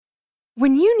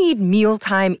When you need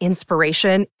mealtime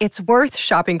inspiration, it's worth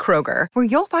shopping Kroger, where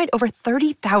you'll find over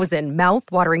 30,000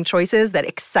 mouth-watering choices that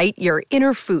excite your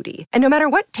inner foodie. And no matter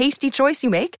what tasty choice you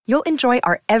make, you'll enjoy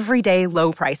our everyday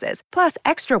low prices, plus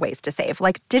extra ways to save,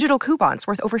 like digital coupons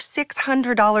worth over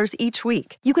 $600 each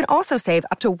week. You can also save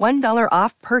up to $1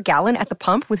 off per gallon at the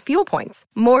pump with fuel points.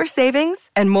 More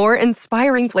savings and more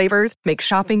inspiring flavors make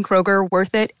shopping Kroger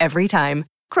worth it every time.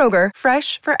 Kroger,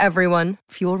 fresh for everyone.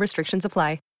 Fuel restrictions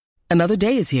apply. Another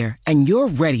day is here, and you're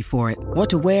ready for it. What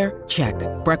to wear? Check.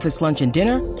 Breakfast, lunch, and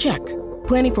dinner? Check.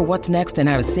 Planning for what's next and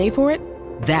how to save for it?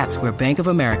 That's where Bank of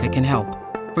America can help.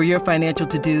 For your financial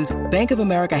to-dos, Bank of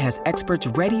America has experts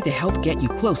ready to help get you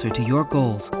closer to your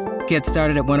goals. Get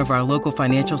started at one of our local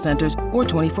financial centers or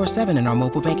 24/7 in our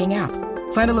mobile banking app.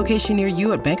 Find a location near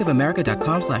you at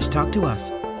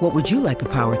bankofamerica.com/talktous. What would you like the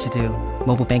power to do?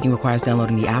 Mobile banking requires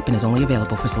downloading the app and is only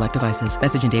available for select devices.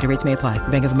 Message and data rates may apply.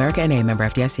 Bank of America N.A., member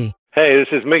FDIC. Hey, this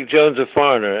is Mick Jones of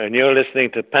Foreigner, and you're listening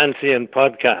to Pantheon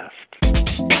Podcast.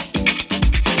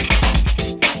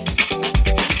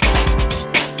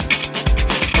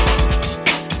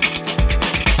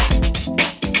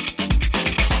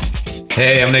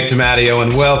 Hey, I'm Nick DiMatteo,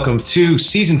 and welcome to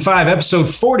Season 5,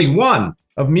 Episode 41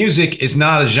 of Music is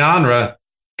Not a Genre.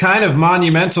 Kind of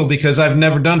monumental because I've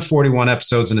never done 41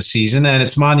 episodes in a season, and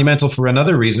it's monumental for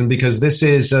another reason, because this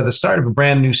is the start of a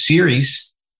brand new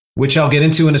series, which I'll get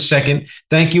into in a second.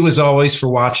 Thank you, as always, for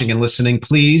watching and listening.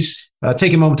 Please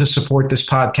take a moment to support this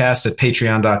podcast at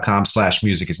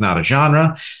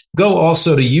patreon.com/musicisnotagenre. Go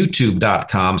also to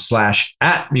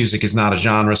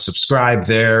youtube.com/@musicisnotagenre. Subscribe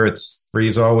there. It's free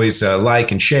as always.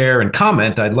 Like and share and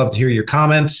comment. I'd love to hear your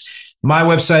comments. My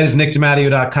website is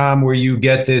nickdimatteo.com, where you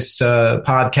get this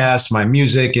podcast, my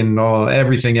music, and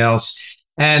everything else.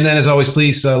 And then, as always,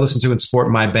 please listen to and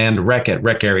support my band Rec at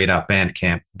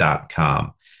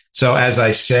recarea.bandcamp.com. So, as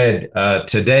I said,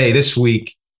 today, this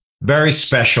week, very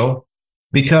special,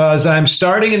 because I'm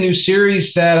starting a new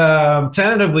series that I'm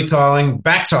tentatively calling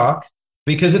BackTalk,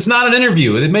 because it's not an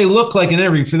interview. It may look like an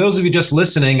interview. For those of you just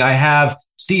listening, I have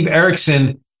Steve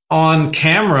Erickson on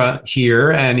camera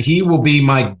here, and he will be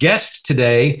my guest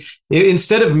today.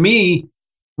 Instead of me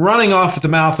running off at the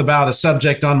mouth about a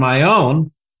subject on my own,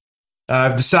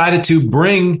 I've decided to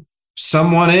bring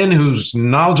someone in who's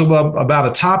knowledgeable about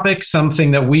a topic,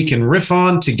 something that we can riff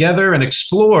on together and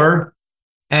explore.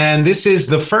 And this is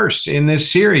the first in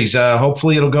this series.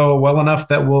 Hopefully it'll go well enough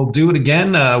that we'll do it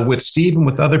again with Steve and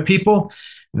with other people.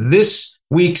 This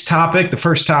week's topic, the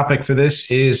first topic for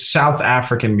this, is South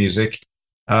African music.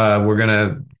 We're going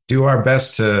to do our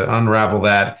best to unravel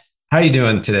that. How are you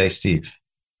doing today, Steve?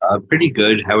 Pretty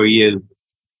good. How are you?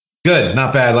 Good.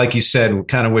 Not bad. Like you said, we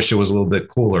kind of wish it was a little bit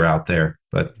cooler out there,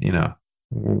 but, you know,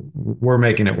 we're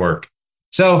making it work.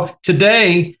 So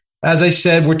today, as I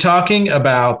said, we're talking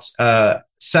about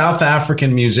South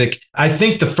African music. I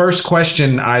think the first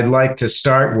question I'd like to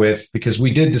start with, because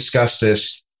we did discuss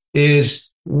this, is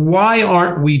why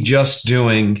aren't we just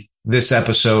doing this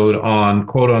episode on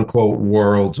quote unquote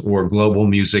world or global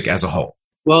music as a whole?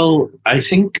 Well, I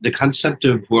think the concept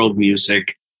of world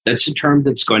music, that's a term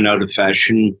that's gone out of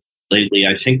fashion lately.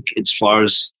 I think its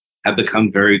flaws have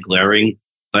become very glaring,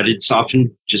 but it's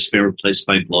often just been replaced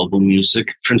by global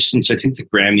music. For instance, I think the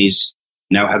Grammys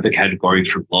now have a category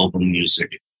for global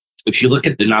music. If you look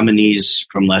at the nominees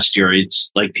from last year,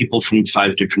 it's like people from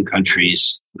 5 different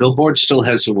countries. Billboard still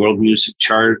has a world music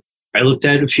chart. I looked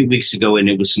at it a few weeks ago and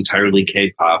it was entirely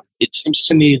K-pop. It seems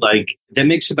to me like that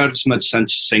makes about as much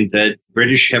sense to think that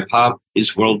British hip-hop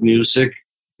is world music,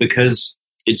 because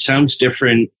it sounds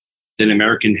different than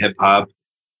American hip-hop.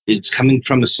 It's coming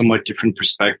from a somewhat different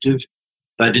perspective,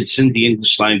 but it's in the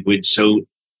English language, so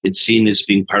it's seen as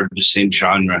being part of the same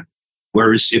genre.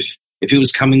 Whereas if it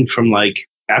was coming from like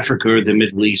Africa or the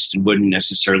Middle East, it wouldn't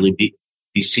necessarily be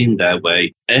seen that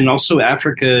way. And also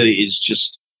Africa is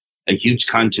just a huge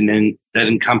continent that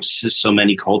encompasses so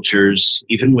many cultures,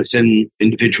 even within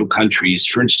individual countries.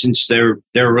 For instance, there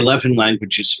are 11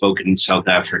 languages spoken in South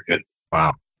Africa.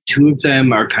 Wow. 2 of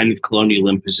them are kind of colonial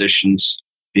impositions,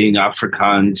 being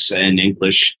Afrikaans and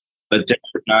English, but there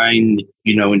are 9,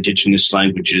 indigenous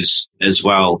languages as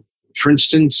well. For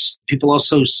instance, people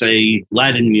also say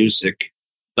Latin music,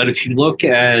 but if you look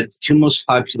at 2 most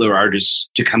popular artists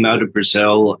to come out of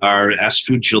Brazil are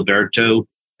Astrid Gilberto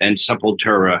and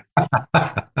Sepultura.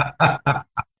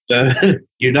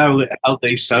 You know how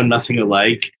they sound nothing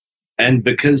alike. And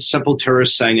because Sepultura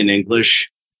sang in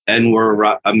English and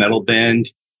were a metal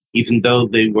band, even though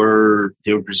they were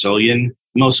Brazilian,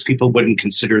 most people wouldn't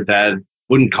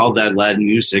call that Latin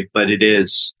music, but it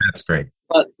is. That's great.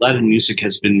 But Latin music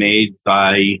has been made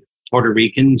by Puerto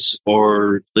Ricans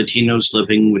or Latinos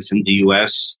living within the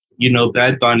US.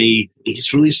 Bad Bunny,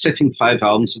 he's released, I think, 5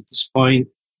 albums at this point,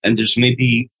 and there's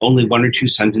maybe only 1 or 2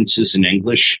 sentences in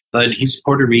English, but he's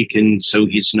Puerto Rican, so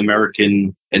he's an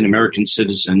American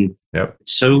citizen. Yep.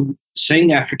 So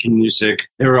saying African music,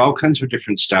 there are all kinds of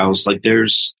different styles. Like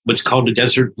there's what's called a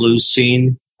desert blues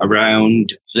scene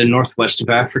around the northwest of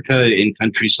Africa in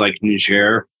countries like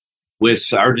Niger,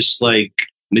 with artists like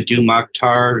Madu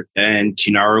Mokhtar and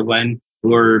Tinarawen,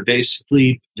 who are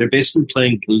basically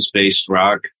playing blues-based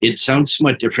rock. It sounds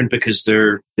somewhat different because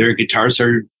their guitars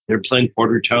they're playing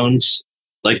quarter tones,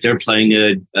 like they're playing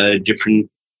a different.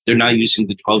 They're not using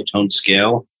the 12-tone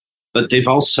scale, but they've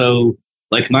also,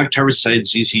 like Mokhtar cited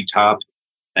ZZ Top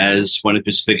as one of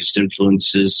his biggest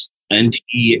influences, and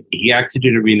he acted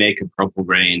in a remake of Purple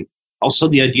Rain. Also,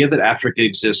 the idea that Africa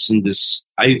exists in this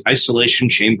isolation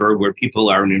chamber where people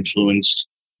aren't influenced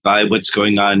by what's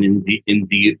going on in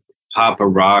the pop or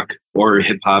rock or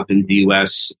hip hop in the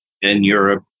US and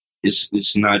Europe is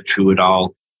not true at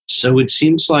all. So it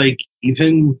seems like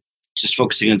even just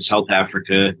focusing on South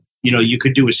Africa, you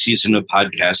could do a season of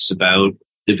podcasts about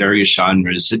the various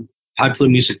genres. And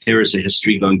popular music there is a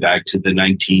history going back to the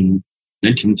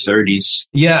 1930s.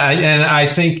 Yeah, and I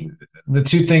think the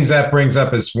two things that brings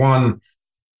up is, one,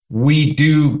 we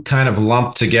do kind of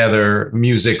lump together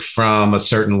music from a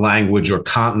certain language or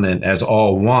continent as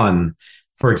all one.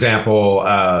 For example,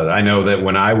 I know that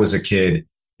when I was a kid,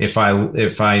 if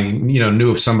I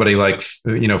knew of somebody like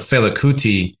Fela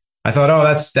Kuti, I thought, oh,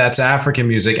 that's African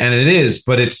music, and it is,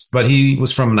 but he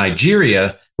was from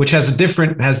Nigeria, which has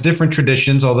different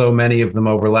traditions, although many of them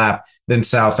overlap, than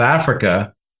South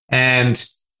Africa. And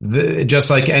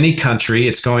just like any country,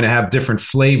 it's going to have different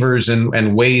flavors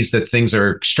and ways that things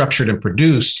are structured and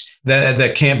produced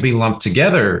that can't be lumped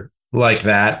together like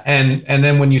that. And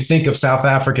then when you think of South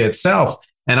Africa itself,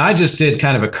 and I just did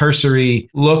kind of a cursory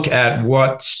look at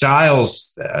what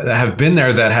styles have been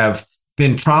there that have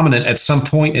been prominent at some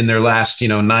point in their last,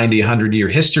 90, 100-year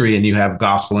history. And you have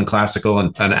gospel and classical and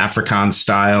an Afrikaans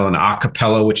style and a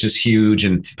cappella, which is huge,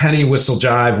 and penny whistle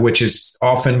jive, which is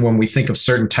often when we think of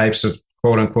certain types of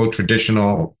quote unquote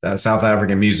traditional South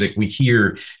African music, we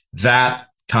hear that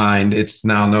kind. It's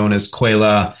now known as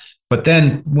Kwela. But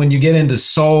then when you get into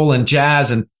soul and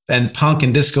jazz and punk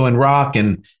and disco and rock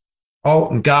and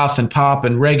alt and goth and pop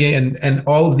and reggae and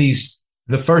all of these,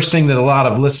 the first thing that a lot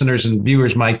of listeners and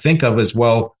viewers might think of is,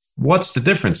 well, what's the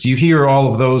difference? You hear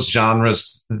all of those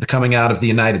genres coming out of the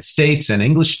United States and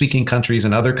English-speaking countries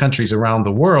and other countries around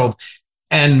the world,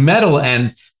 and metal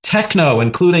and techno,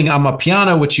 including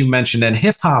Amapiano, which you mentioned, and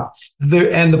hip hop.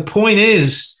 And the point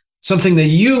is something that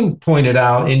you pointed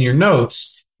out in your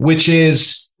notes, which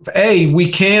is,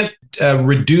 we can't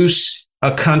reduce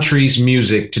a country's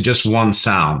music to just one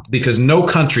sound, because no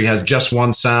country has just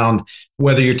one sound,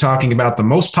 whether you're talking about the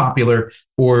most popular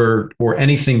or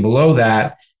anything below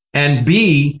that. And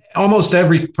B,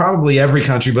 probably every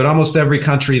country, but almost every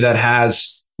country that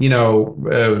has,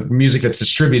 music that's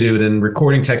distributed and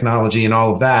recording technology and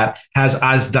all of that has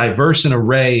as diverse an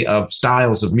array of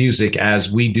styles of music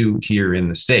as we do here in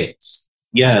the States.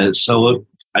 Yeah. So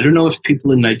I don't know if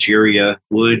people in Nigeria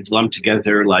would lump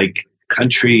together like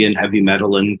country and heavy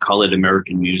metal and call it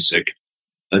American music,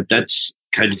 but that's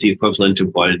kind of the equivalent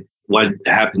of what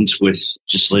happens with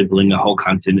just labeling a whole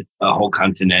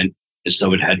continent as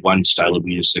though it had one style of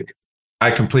music.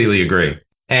 I completely agree.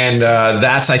 And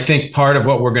that's, I think, part of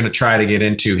what we're going to try to get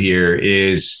into here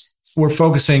is we're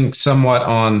focusing somewhat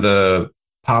on the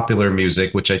popular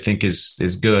music, which I think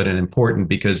is good and important,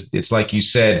 because it's like you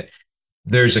said,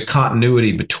 there's a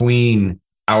continuity between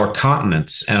our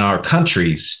continents and our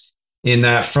countries, in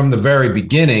that from the very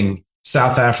beginning,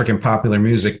 South African popular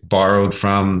music borrowed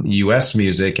from U.S.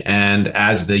 music. And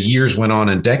as the years went on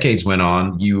and decades went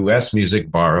on, U.S. music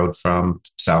borrowed from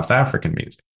South African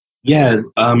music. Yeah,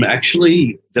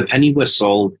 actually, the penny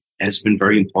whistle has been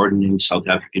very important in South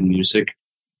African music,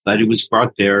 but it was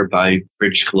brought there by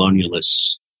British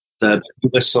colonialists. The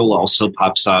penny whistle also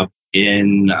pops up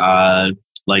in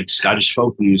like Scottish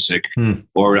folk music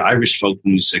or Irish folk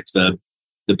music.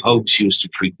 The Pogues used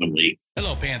it frequently.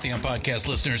 Hello, Pantheon Podcast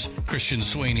listeners. Christian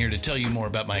Swain here to tell you more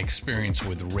about my experience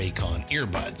with Raycon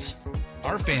earbuds.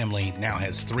 Our family now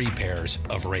has 3 pairs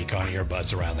of Raycon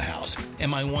earbuds around the house, and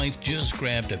my wife just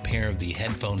grabbed a pair of the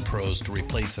Headphone Pros to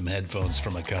replace some headphones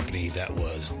from a company that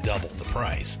was double the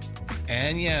price.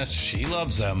 And yes, she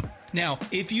loves them. Now,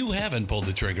 if you haven't pulled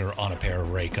the trigger on a pair of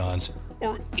Raycons,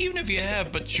 or even if you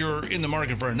have, but you're in the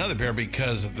market for another pair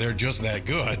because they're just that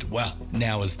good, well,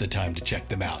 now is the time to check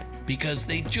them out, because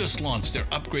they just launched their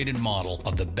upgraded model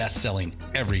of the best-selling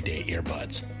everyday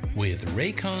earbuds. With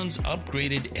Raycon's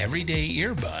upgraded everyday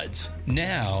earbuds,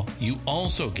 now you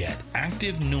also get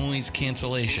active noise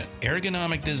cancellation,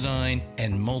 ergonomic design,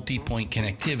 and multi-point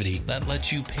connectivity that lets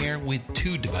you pair with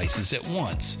 2 devices at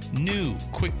once. New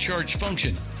quick charge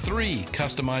function, 3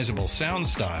 customizable sound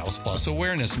styles, plus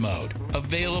awareness mode.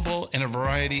 Available in a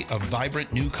variety of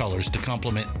vibrant new colors to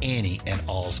complement any and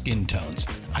all skin tones.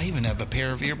 I even have a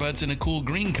pair of earbuds in a cool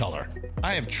green color.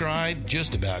 I have tried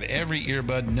just about every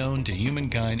earbud known to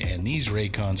humankind, and these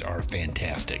Raycons are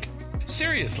fantastic.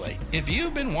 Seriously, if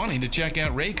you've been wanting to check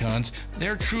out Raycons,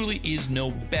 there truly is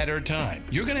no better time.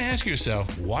 You're going to ask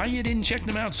yourself why you didn't check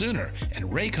them out sooner, and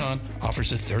Raycon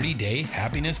offers a 30-day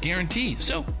happiness guarantee.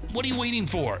 So what are you waiting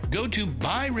for? Go to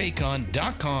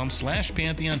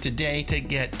buyraycon.com/Pantheon today to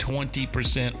get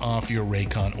 20% off your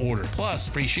Raycon order, plus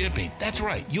free shipping. That's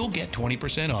right, you'll get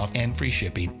 20% off and free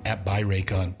shipping at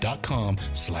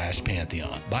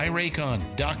buyraycon.com/Pantheon.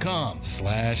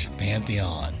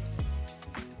 buyraycon.com/Pantheon.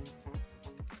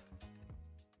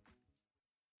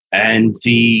 And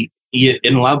in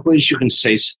a lot of ways, you can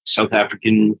say South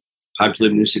African popular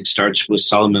music starts with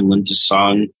Solomon Linda's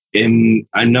song.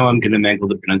 I know I'm going to mangle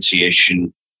the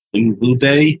pronunciation.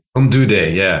 Mdude,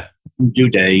 yeah.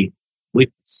 Mdude,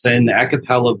 which is an a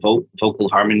cappella vocal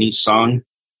harmony song.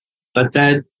 But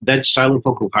that style of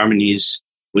vocal harmonies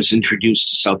was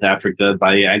introduced to South Africa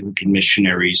by Anglican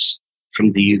missionaries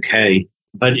from the UK.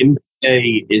 But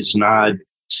Mdude is not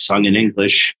sung in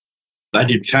English, but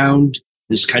it found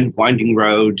this kind of winding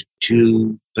road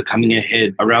to becoming a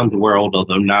hit around the world,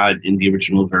 although not in the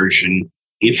original version.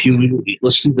 If you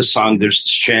listen to the song, there's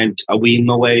this chant, Away,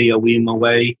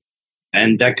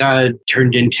 and that got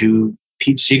turned into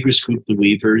Pete Seeger's group, The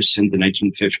Weavers, in the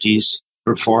 1950s,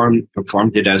 performed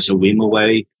it as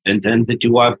Away, and then the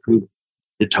doo-wop group,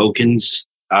 The Tokens,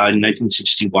 in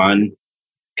 1961,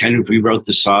 kind of rewrote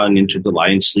the song into The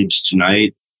Lion Sleeps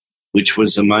Tonight, which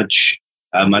was a much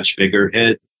bigger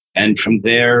hit. And from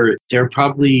there are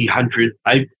probably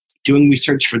doing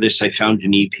research for this, I found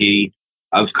an EP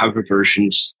of cover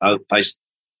versions of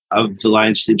The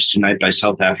Lion Sleeps Tonight by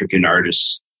South African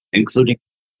artists, including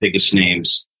biggest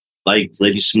names like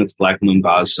Ladysmith Black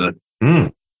Mambazo.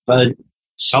 But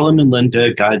Solomon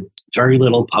Linda got very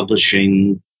little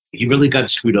publishing. He really got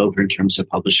screwed over in terms of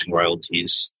publishing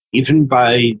royalties. Even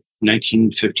by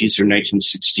 1950s or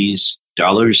 1960s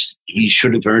dollars, he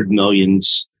should have earned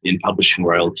millions in publishing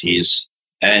royalties,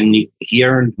 and he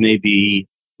earned maybe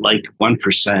like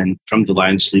 1% from The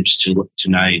Lion Sleeps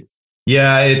Tonight.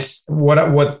 Yeah, it's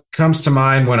what comes to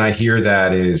mind when I hear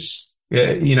that is,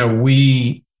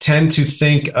 we tend to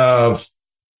think of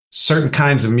certain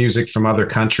kinds of music from other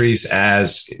countries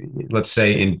as, let's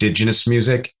say, indigenous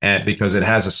music, and because it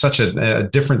has such a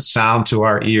different sound to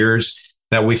our ears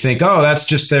that we think, oh, that's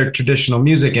just their traditional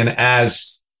music.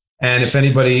 And if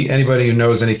anybody who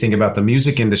knows anything about the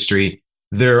music industry,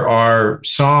 there are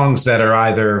songs that are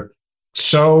either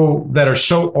so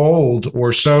old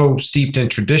or so steeped in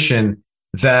tradition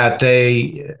that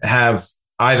they have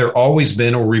either always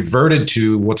been or reverted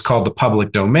to what's called the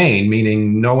public domain,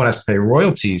 meaning no one has to pay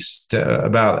royalties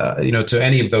to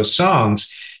any of those songs.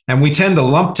 And we tend to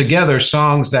lump together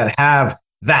songs that have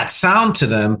that sound to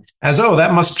them as, oh,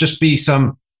 that must just be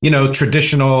some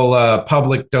traditional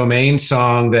public domain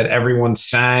song that everyone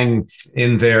sang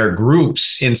in their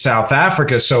groups in South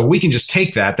Africa. So we can just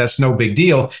take that. That's no big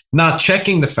deal. Not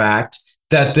checking the fact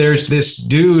that there's this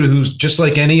dude who's just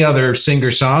like any other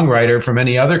singer-songwriter from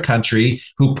any other country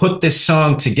who put this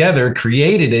song together,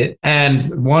 created it,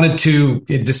 and wanted to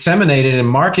disseminate it and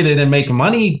market it and make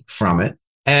money from it.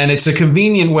 And it's a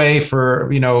convenient way for,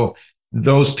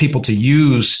 those people to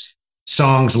use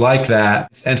songs like that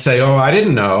and say, oh, I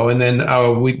didn't know. And then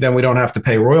we don't have to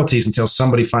pay royalties until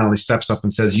somebody finally steps up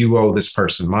and says, you owe this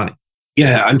person money.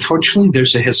 Yeah, unfortunately,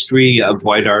 there's a history of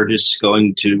white artists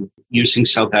using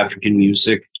South African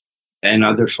music and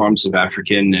other forms of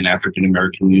African and African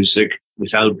American music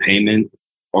without payment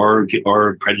or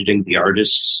crediting the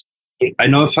artists. I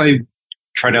know if I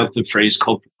tried out the phrase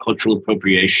cultural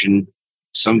appropriation,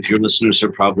 some of your listeners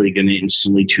are probably going to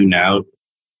instantly tune out.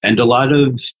 And a lot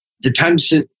of the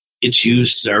times it's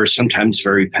used are sometimes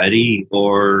very petty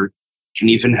or can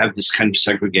even have this kind of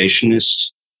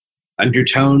segregationist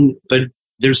undertone. But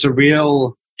there's a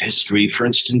real history. For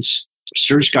instance,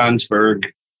 Serge Gainsbourg,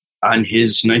 on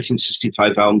his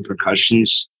 1965 album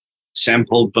Percussions,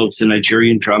 sampled both the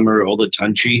Nigerian drummer Ola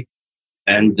Tunji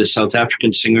and the South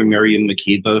African singer Miriam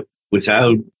Makeba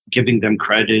without giving them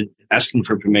credit, asking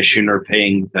for permission, or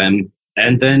paying them.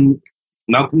 And then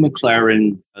Malcolm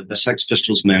McLaren, the Sex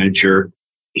Pistols manager,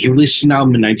 he released an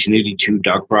album in 1982,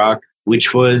 Duck Rock,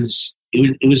 which was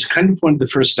it was kind of one of the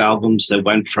first albums that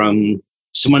went from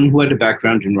someone who had a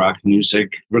background in rock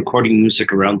music, recording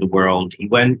music around the world. He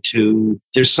went to,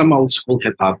 there's some old school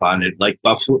hip hop on it, like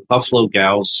Buffalo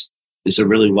Gals is a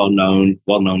really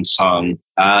well-known song.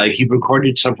 He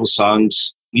recorded several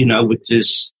songs, with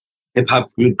this hip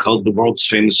hop group called the World's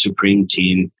Famous Supreme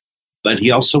Team. But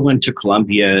he also went to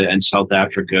Colombia and South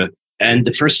Africa. And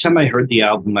the first time I heard the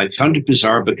album, I found it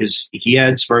bizarre because he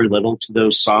adds very little to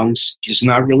those songs. He's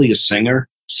not really a singer.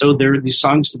 So there are these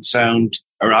songs that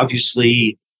are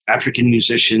obviously African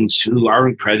musicians who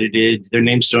aren't credited. Their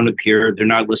names don't appear. They're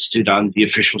not listed on the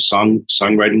official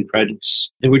songwriting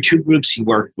credits. There were two groups he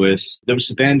worked with. There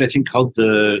was a band, I think, called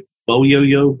the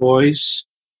Boyoyo Boys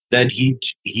that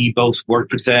he both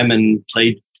worked with them and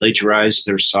plagiarized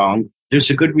their song. There's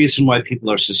a good reason why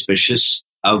people are suspicious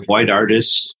of white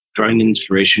artists drawing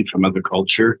inspiration from other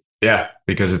culture. Yeah,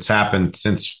 because it's happened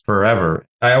since forever.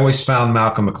 I always found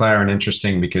Malcolm McLaren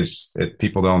interesting because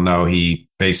people don't know he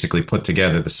basically put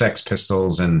together the Sex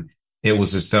Pistols, and it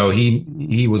was as though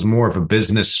he was more of a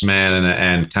businessman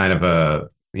and kind of a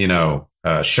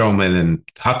showman and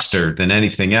huckster than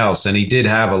anything else. And he did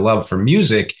have a love for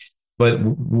music, but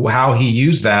how he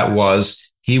used that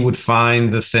was he would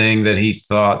find the thing that he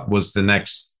thought was the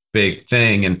next big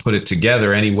thing and put it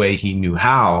together any way he knew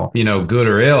how, good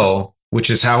or ill,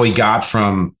 which is how he got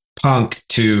from punk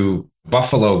to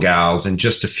Buffalo Gals in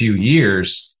just a few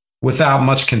years without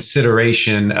much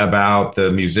consideration about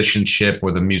the musicianship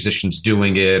or the musicians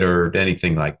doing it or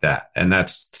anything like that. And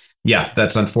that's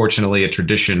unfortunately a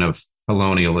tradition of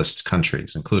colonialist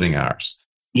countries, including ours.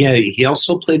 Yeah, he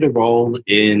also played a role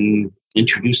in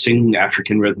introducing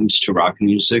African rhythms to rock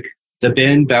music. The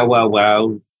band Bow Wow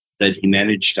Wow that he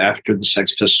managed after the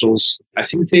Sex Pistols, I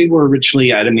think they were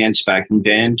originally Adam Ant's backing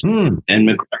band, and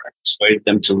McLaren persuaded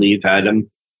them to leave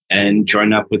Adam and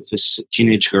join up with this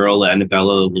teenage girl,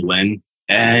 Annabella Lewin.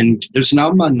 And there's an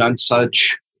album on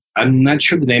Nonsuch. I'm not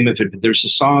sure the name of it, but there's a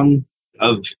song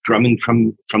of drumming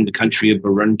from the country of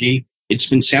Burundi. It's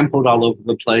been sampled all over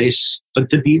the place,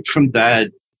 but the beat from that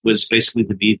was basically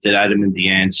the beat that Adam and the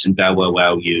Ants and Bow Wow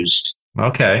Wow used.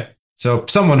 Okay. So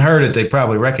if someone heard it, they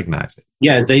probably recognize it.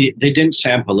 Yeah, they didn't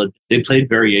sample it. They played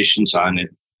variations on it.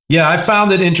 Yeah, I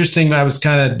found it interesting. I was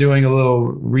kind of doing a little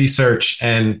research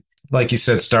and, like you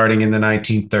said, starting in the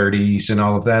 1930s and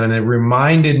all of that. And it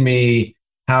reminded me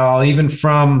how even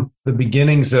from the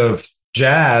beginnings of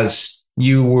jazz,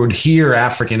 you would hear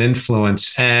African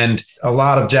influence, and a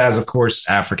lot of jazz, of course,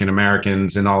 African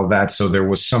Americans and all of that. So there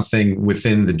was something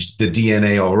within the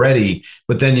DNA already.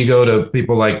 But then you go to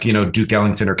people like, Duke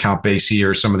Ellington or Count Basie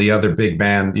or some of the other big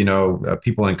band,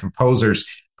 people and composers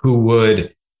who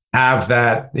would have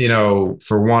that,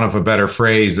 for want of a better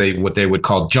phrase, what they would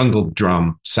call jungle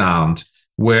drum sound.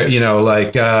 Where,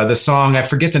 the song, I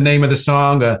forget the name of the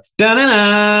song,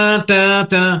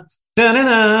 da-da-da-da-da.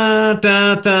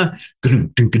 Da-da-da-da-da.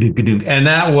 And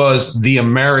that was the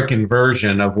American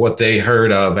version of what they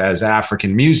heard of as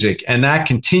African music. And that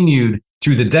continued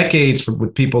through the decades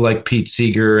with people like Pete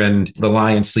Seeger and The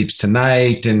Lion Sleeps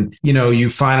Tonight. And, you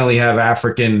finally have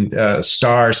African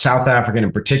stars, South African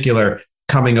in particular,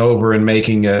 coming over and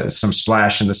making some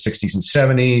splash in the 60s and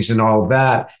 70s and all of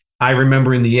that. I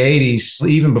remember in the 80s,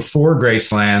 even before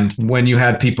Graceland, when you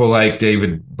had people like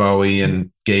David Bowie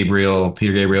and Peter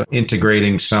Gabriel,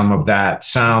 integrating some of that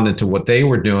sound into what they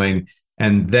were doing.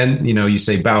 And then, you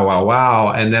say Bow Wow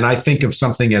Wow. And then I think of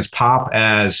something as pop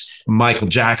as Michael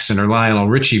Jackson or Lionel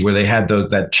Richie, where they had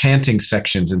that chanting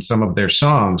sections in some of their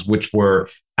songs, which were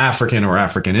African or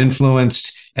African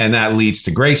influenced. And that leads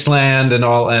to Graceland and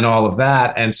all of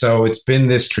that. And so it's been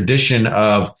this tradition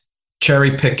of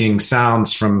cherry picking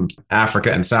sounds from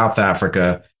Africa and South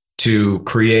Africa to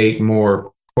create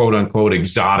more quote unquote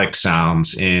exotic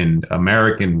sounds in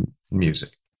American music.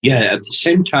 Yeah. At the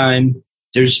same time,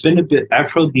 there's been a bit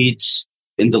Afrobeats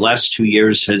in the last 2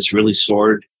 years has really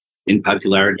soared in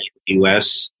popularity in the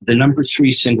US. The number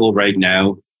 3 single right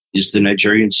now is the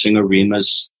Nigerian singer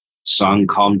Rima's song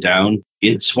Calm Down.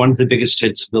 It's one of the biggest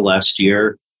hits of the last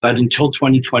year. But until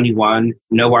 2021,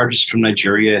 no artist from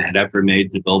Nigeria had ever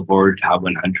made the Billboard Hot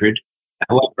 100.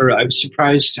 However, I was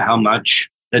surprised how much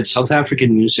that South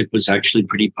African music was actually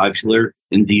pretty popular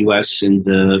in the US in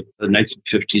the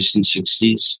 1950s and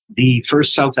 60s. The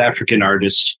first South African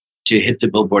artist to hit the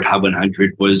Billboard Hot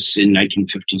 100 was in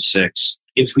 1956.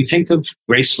 If we think of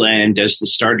Graceland as the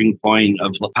starting point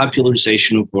of the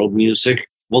popularization of world music,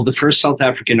 well, the first South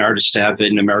African artist to have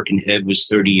an American hit was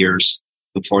 30 years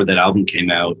before that album came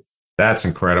out. That's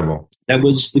incredible. That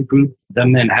was the group, the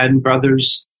Manhattan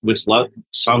Brothers, with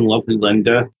song Lovely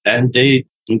Linda. And they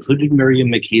included Miriam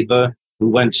Makeba, who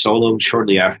went solo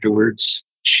shortly afterwards.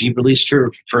 She released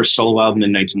her first solo album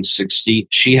in 1960.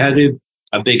 She had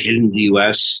a big hit in the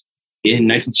US in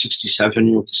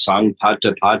 1967 with the song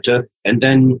Pata Pata. And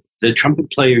then the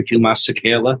trumpet player Hugh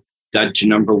Masekela got to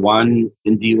number one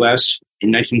in the US in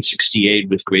 1968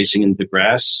 with Grazing in the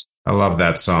Grass. I love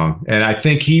that song. And I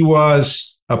think he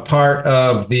was a part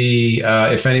of the,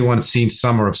 if anyone's seen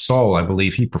Summer of Soul, I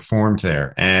believe he performed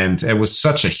there. And it was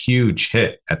such a huge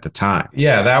hit at the time.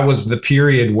 Yeah, that was the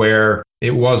period where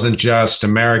it wasn't just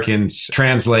Americans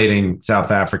translating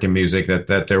South African music,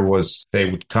 that there was,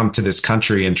 they would come to this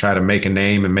country and try to make a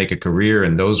name and make a career.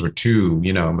 And those were two,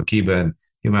 Makeba and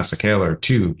Hugh Masekela are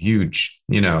two huge,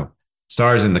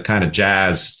 stars in the kind of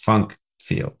jazz funk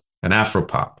field and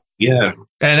Afropop. Yeah.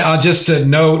 And just a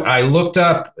note, I looked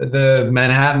up the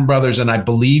Manhattan Brothers, and I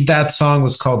believe that song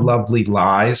was called Lovely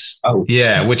Lies. Oh.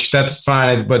 Yeah, which that's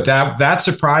fine. But that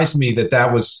surprised me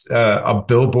that was a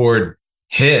Billboard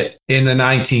hit in the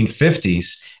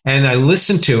 1950s. And I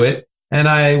listened to it, and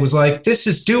I was like, this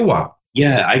is doo-wop.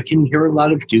 Yeah, I can hear a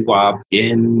lot of doo-wop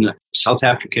in South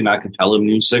African a cappella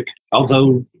music.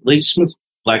 Although Ladysmith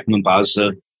Black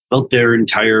Mambaza built their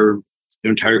entire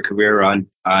career on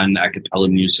a cappella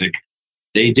music.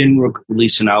 They didn't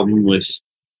release an album with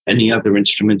any other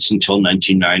instruments until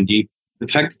 1990. The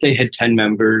fact that they had 10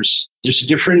 members, there's a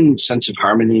different sense of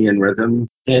harmony and rhythm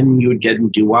than you would get in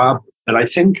doo-wop. But I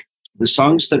think the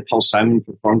songs that Paul Simon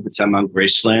performed with them on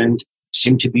Graceland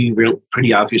seem to be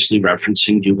pretty obviously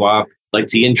referencing doo-wop, like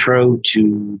the intro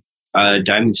to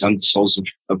Diamonds on the Soles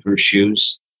of Her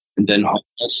Shoes, and then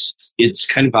Homeless. It's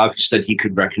kind of obvious that he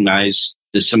could recognize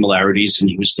the similarities, and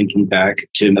he was thinking back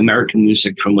to American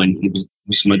music from when he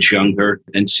was much younger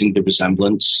and seeing the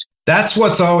resemblance. That's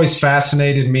what's always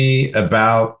fascinated me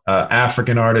about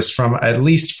African artists at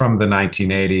least from the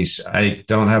 1980s. I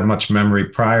don't have much memory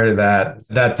prior to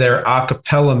that their a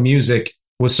cappella music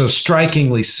was so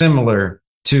strikingly similar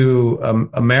to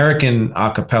American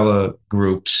a cappella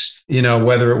groups,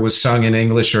 whether it was sung in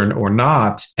English or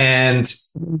not. And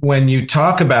when you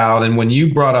talk about, and when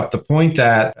you brought up the point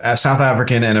that South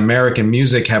African and American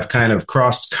music have kind of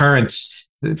crossed currents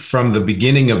from the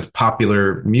beginning of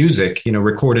popular music,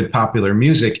 recorded popular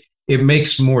music, it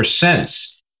makes more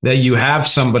sense that you have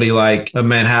somebody like the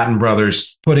Manhattan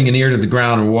Brothers putting an ear to the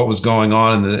ground of what was going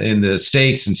on in the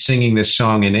States and singing this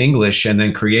song in English, and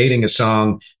then creating a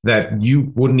song that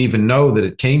you wouldn't even know that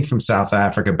it came from South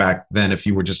Africa back then if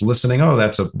you were just listening. Oh,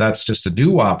 that's just a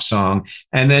doo-wop song.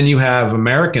 And then you have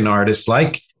American artists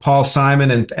like Paul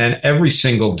Simon and every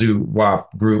single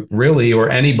doo-wop group, really, or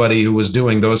anybody who was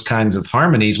doing those kinds of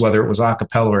harmonies, whether it was a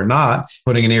cappella or not,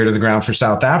 putting an ear to the ground for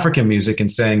South African music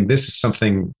and saying, this is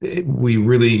something we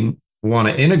really want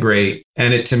to integrate.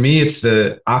 And to me, it's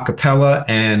the a cappella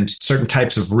and certain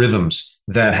types of rhythms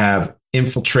that have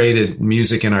infiltrated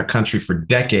music in our country for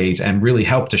decades and really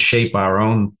helped to shape our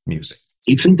own music.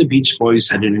 Even the Beach Boys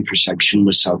had an intersection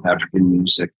with South African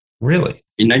music. Really?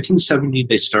 In 1970,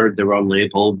 they started their own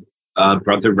label,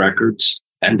 Brother Records,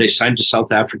 and they signed a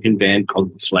South African band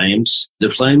called The Flames.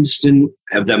 The Flames didn't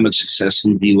have that much success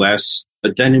in the US,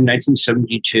 but then in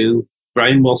 1972,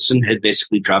 Brian Wilson had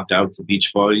basically dropped out of the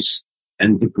Beach Boys,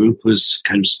 and the group was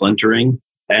kind of splintering.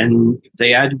 And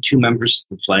they added 2 members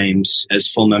of The Flames as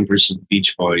full members of the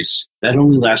Beach Boys. That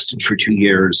only lasted for 2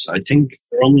 years. I think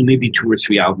there were only maybe 2 or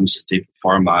 3 albums that they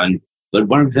performed on, but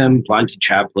one of them, Blondie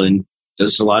Chaplin,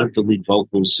 does a lot of the lead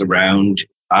vocals around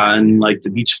on like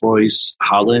the Beach Boys,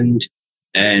 Holland,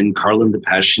 and Carl and the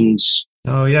Passions.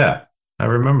 Oh, yeah. I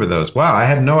remember those. Wow. I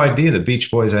had no idea the Beach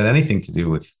Boys had anything to do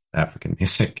with African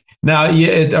music. Now,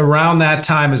 around that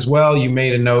time as well, you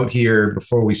made a note here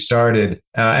before we started,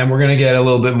 and we're going to get a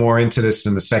little bit more into this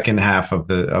in the second half of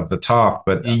the talk,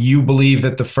 but you believe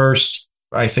that the first,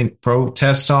 I think,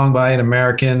 protest song by an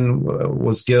American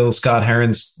was Gil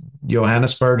Scott-Heron's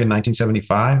Johannesburg in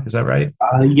 1975. Is that right?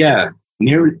 Yeah.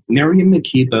 Miriam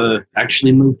Makeba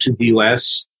actually moved to the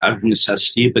U.S. out of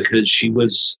necessity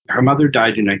because her mother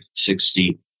died in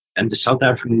 1960, and the South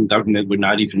African government would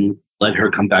not even let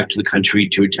her come back to the country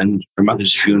to attend her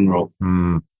mother's funeral.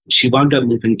 She wound up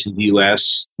moving to the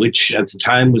U.S., which at the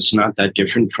time was not that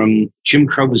different from Jim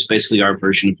Crow. Was basically our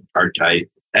version of apartheid.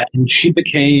 And she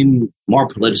became more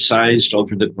politicized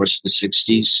over the course of the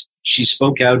 60s. She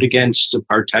spoke out against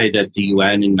apartheid at the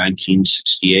UN in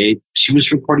 1968. She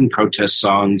was recording protest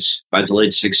songs by the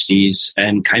late 60s,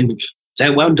 and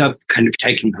that wound up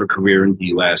taking her career in the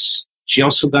US. She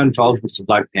also got involved with the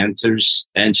Black Panthers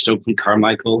and Stokely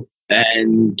Carmichael,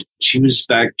 and she was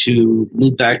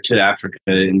moved back to Africa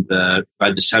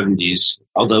by the 70s,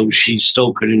 although she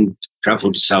still couldn't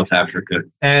traveled to South Africa.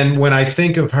 And when I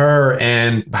think of her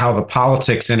and how the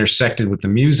politics intersected with the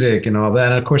music and all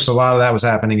that, and of course, a lot of that was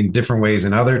happening in different ways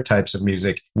in other types of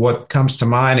music. What comes to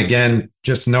mind, again,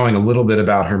 just knowing a little bit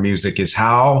about her music, is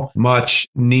how much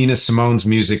Nina Simone's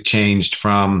music changed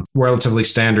from relatively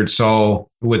standard soul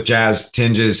with jazz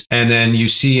tinges. And then you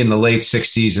see in the late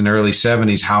 60s and early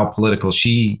 70s how political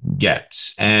she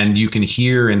gets. And you can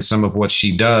hear in some of what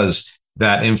she does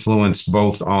that influence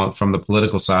both from the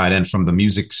political side and from the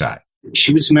music side.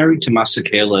 She was married to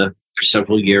Masekela for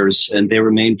several years, and they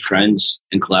remained friends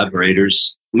and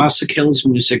collaborators. Masekela's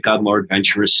music got more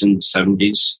adventurous in the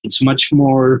 70s. It's much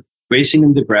more... Racing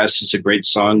in the Grass is a great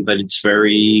song, but it's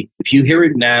very... If you hear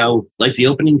it now, like the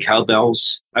opening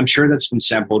cowbells, I'm sure that's been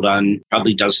sampled on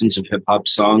probably dozens of hip-hop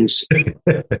songs.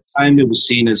 At the time, it was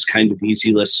seen as kind of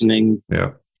easy listening.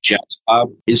 Yeah. Jazz pop.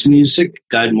 His music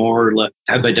got more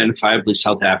kind of identifiably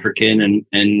South African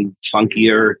and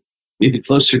funkier, maybe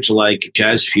closer to like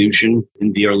jazz fusion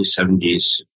in the early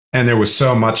 70s. And there was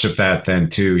so much of that then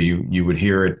too. You would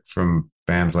hear it from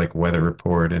bands like Weather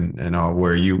Report and all,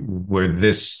 where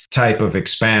this type of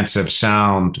expansive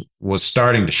sound was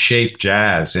starting to shape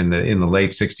jazz in the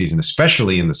late 60s and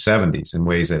especially in the 70s in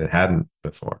ways that it hadn't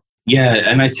before. Yeah,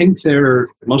 and I think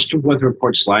most of Weather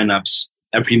Report's lineups,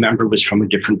 every member was from a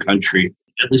different country,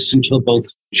 at least until both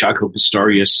Jaco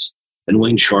Pastorius and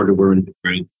Wayne Shorter were in the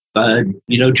group. But,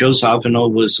 Joe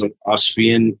Zawinul was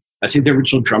Austrian. I think the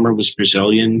original drummer was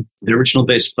Brazilian. The original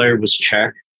bass player was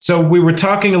Czech. So we were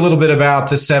talking a little bit about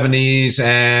the 70s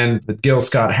and the Gil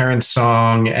Scott-Heron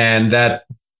song, and that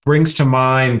brings to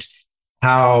mind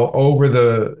how over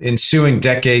the ensuing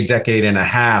decade and a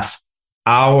half,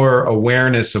 our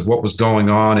awareness of what was going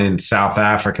on in South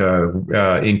Africa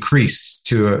increased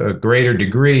to a greater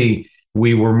degree.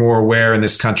 We were more aware in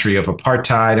this country of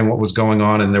apartheid and what was going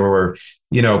on. And there were,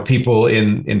 people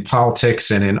in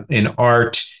politics and in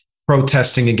art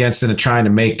protesting against it and trying to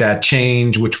make that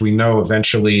change, which we know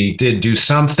eventually did do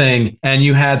something. And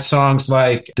you had songs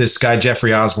like this guy,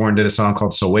 Jeffrey Osborne, did a song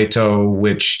called Soweto,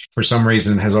 which for some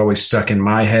reason has always stuck in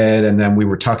my head. And then we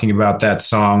were talking about that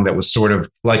song that was sort of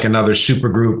like another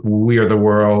supergroup, We Are the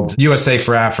World, USA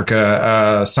for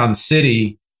Africa, Sun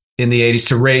City in the 80s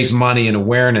to raise money and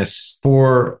awareness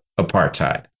for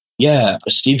apartheid. Yeah,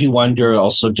 Stevie Wonder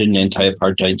also did an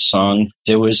anti-apartheid song.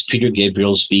 There was Peter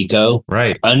Gabriel's Biko.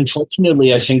 Right.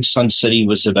 Unfortunately, I think Sun City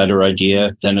was a better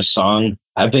idea than a song.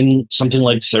 Having something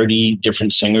like 30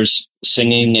 different singers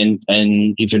singing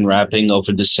and even rapping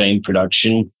over the same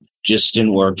production just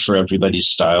didn't work for everybody's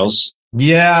styles.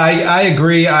 Yeah, I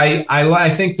agree. I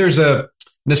think there's a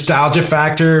nostalgia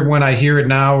factor when I hear it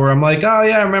now where I'm like, oh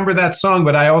yeah, I remember that song.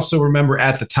 But I also remember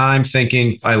at the time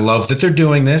thinking, I love that they're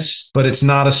doing this, but it's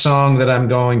not a song that I'm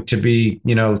going to be,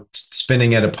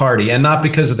 spinning at a party. And not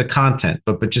because of the content,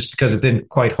 but just because it didn't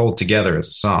quite hold together as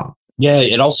a song. Yeah,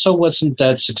 it also wasn't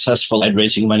that successful at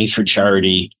raising money for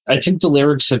charity. I think the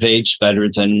lyrics have aged better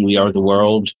than We Are the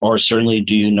World, or certainly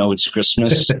Do You Know It's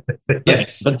Christmas?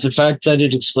 Yes. But the fact that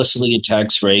it explicitly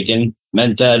attacks Reagan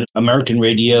meant that American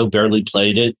radio barely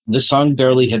played it. The song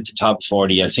barely hit the top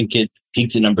 40. I think it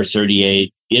peaked at number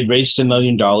 38. It raised $1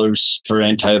 million for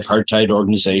anti-apartheid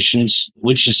organizations,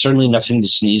 which is certainly nothing to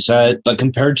sneeze at. But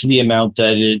compared to the amount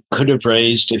that it could have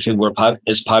raised if it were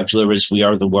as popular as We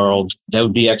Are the World, that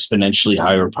would be exponentially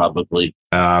higher probably.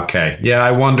 Okay. Yeah,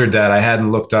 I wondered that. I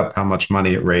hadn't looked up how much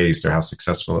money it raised or how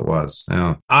successful it was.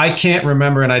 I can't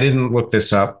remember, and I didn't look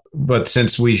this up, but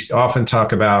since we often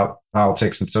talk about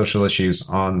politics and social issues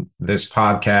on this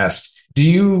podcast, do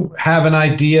you have an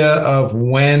idea of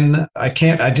when, I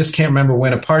just can't remember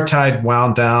when apartheid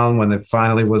wound down, when it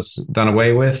finally was done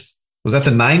away with? Was that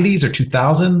the 90s or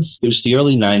 2000s? It was the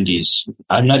early 90s.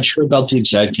 I'm not sure about the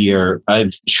exact year.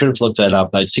 I should have looked that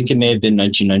up. I think it may have been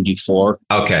 1994.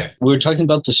 Okay. We were talking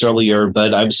about this earlier,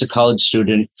 but I was a college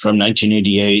student from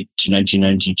 1988 to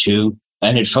 1992,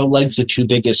 and it felt like the two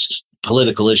biggest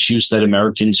political issues that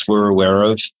Americans were aware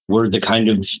of were the kind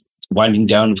of winding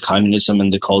down of communism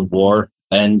and the Cold War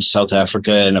and South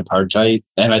Africa and apartheid.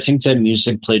 And I think that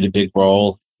music played a big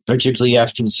role, particularly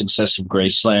after the success of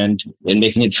Graceland, in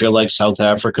making it feel like South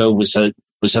Africa was at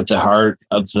the heart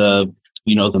of the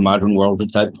modern world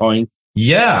at that point.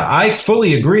 Yeah, I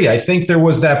fully agree. I think there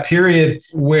was that period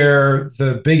where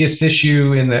the biggest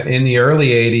issue in the early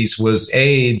 80s was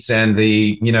AIDS and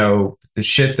the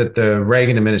shit that the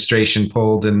Reagan administration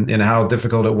pulled and how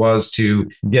difficult it was to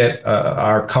get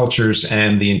our cultures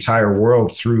and the entire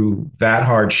world through that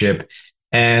hardship.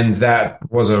 And that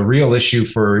was a real issue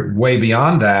for way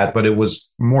beyond that, but it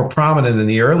was more prominent in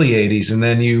the early 80s. And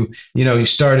then you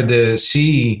started to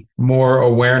see more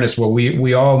awareness. Well,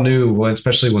 we all knew,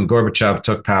 especially when Gorbachev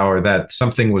took power, that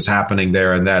something was happening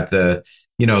there, and that the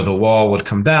wall would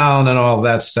come down and all of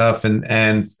that stuff,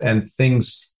 and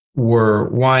things were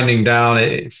winding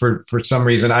down. For some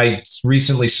reason, I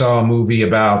recently saw a movie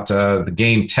about the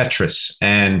game Tetris,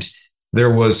 and there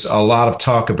was a lot of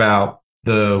talk about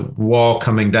the wall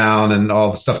coming down and all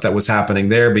the stuff that was happening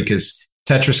there, because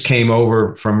Tetris came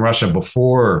over from Russia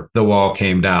before the wall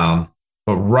came down,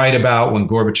 but right about when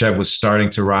Gorbachev was starting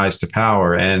to rise to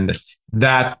power. And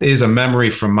that is a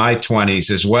memory from my 20s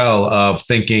as well, of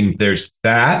thinking there's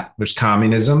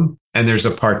communism and there's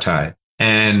apartheid.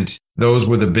 And those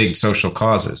were the big social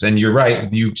causes. And you're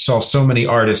right. You saw so many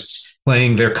artists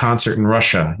playing their concert in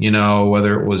Russia,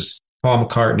 whether it was Paul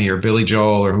McCartney or Billy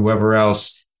Joel or whoever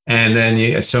else. And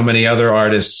then so many other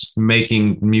artists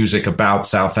making music about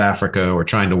South Africa or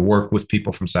trying to work with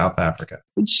people from South Africa.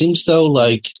 It seems though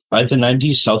like by the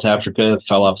 90s, South Africa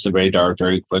fell off the radar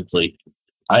very quickly.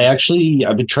 I've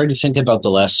been trying to think about the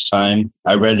last time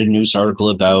I read a news article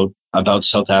about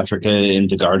South Africa in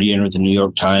The Guardian or the New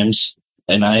York Times,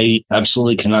 and I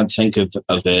absolutely cannot think of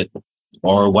it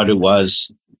or what it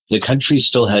was. The country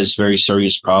still has very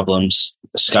serious problems,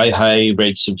 sky-high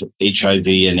rates of HIV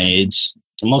and AIDS.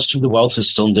 Most of the wealth is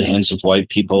still in the hands of white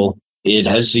people. It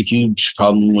has a huge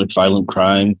problem with violent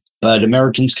crime, but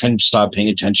Americans kind of stopped paying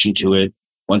attention to it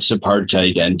once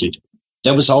apartheid ended.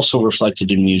 That was also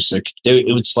reflected in music.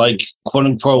 It was like, quote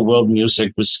unquote, world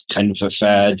music was kind of a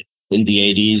fad in the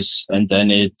 80s. And then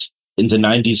in the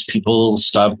 90s, people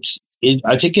stopped.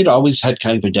 I think it always had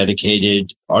kind of a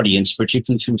dedicated audience,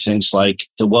 particularly through things like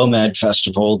the WOMAD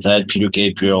Festival that Peter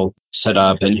Gabriel set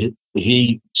up. And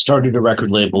he started a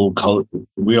record label called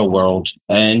Real World.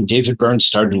 And David Byrne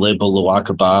started a label,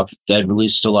 Luwaka Bop, that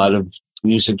released a lot of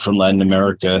music from Latin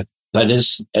America. But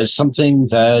as something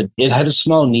that it had a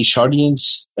small niche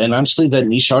audience. And honestly, that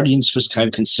niche audience was kind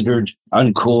of considered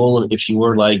uncool if you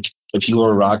were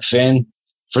a rock fan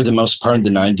for the most part in the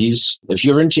 90s. If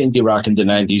you were into indie rock in the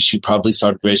 90s, you probably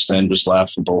thought Graceland was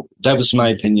laughable. That was my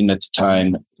opinion at the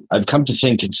time. I've come to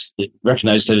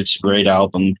recognize that it's a great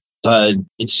album, but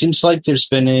it seems like there's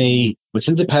been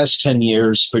within the past 10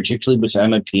 years, particularly with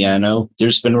Emma Piano,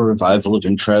 there's been a revival of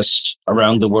interest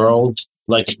around the world,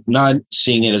 like not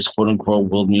seeing it as quote unquote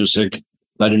world music,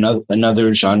 but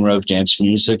another genre of dance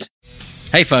music.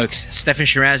 Hey folks, Stefan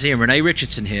Shirazi and Renee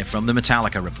Richardson here from the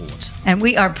Metallica Report. And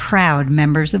we are proud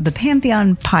members of the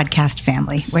Pantheon podcast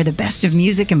family, where the best of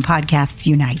music and podcasts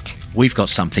unite. We've got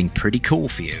something pretty cool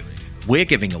for you. We're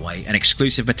giving away an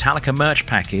exclusive Metallica merch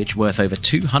package worth over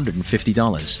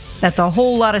 $250. That's a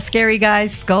whole lot of Scary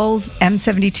Guys, Skulls,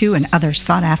 M72, and other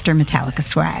sought-after Metallica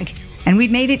swag. And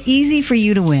we've made it easy for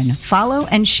you to win. Follow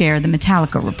and share the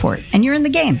Metallica Report, and you're in the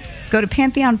game. Go to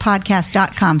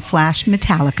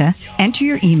pantheonpodcast.com/Metallica, enter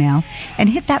your email, and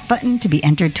hit that button to be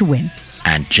entered to win.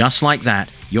 And just like that,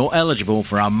 you're eligible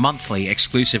for our monthly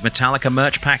exclusive Metallica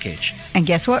merch package. And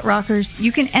guess what, rockers?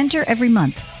 You can enter every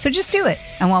month, so just do it.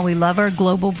 And while we love our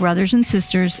global brothers and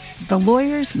sisters, the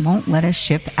lawyers won't let us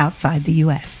ship outside the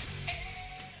U.S.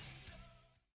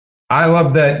 I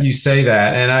love that you say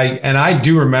that. And I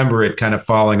do remember it kind of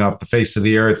falling off the face of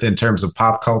the earth in terms of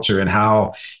pop culture, and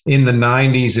how in the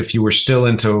 90s, if you were still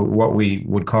into what we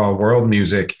would call world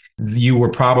music, you were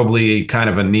probably kind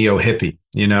of a neo hippie,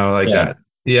 that.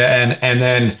 Yeah. And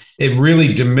then it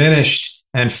really diminished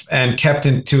and kept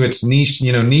into its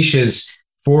niches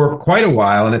for quite a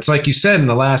while. And it's like you said, in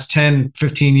the last 10,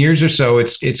 15 years or so,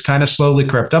 it's kind of slowly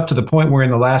crept up to the point where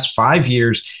in the last 5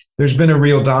 years, there's been a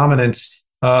real dominance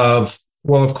of,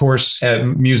 well, of course,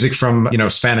 music from,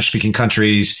 Spanish-speaking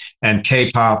countries and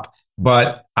K-pop,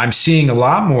 but I'm seeing a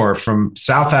lot more from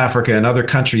South Africa and other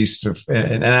countries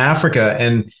in Africa.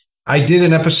 And I did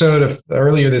an episode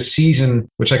earlier this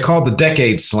season, which I called the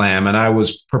Decade Slam, and I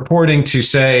was purporting to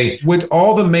say, with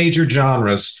all the major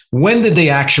genres, when did they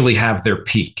actually have their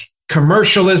peak?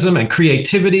 Commercialism and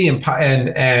creativity and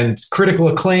critical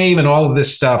acclaim and all of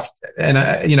this stuff. And,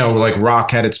 like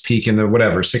rock had its peak in the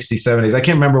 60s, 70s. I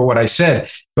can't remember what I said,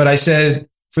 but I said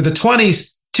for the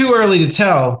 20s, too early to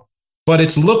tell, but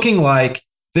it's looking like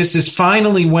this is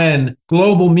finally when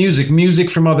global music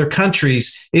from other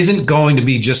countries isn't going to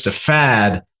be just a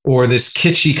fad or this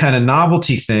kitschy kind of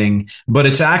novelty thing, but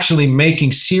it's actually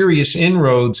making serious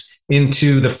inroads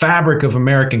into the fabric of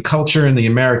American culture and the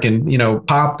American,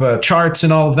 pop charts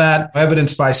and all of that,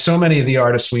 evidenced by so many of the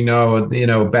artists we know,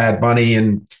 Bad Bunny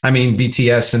and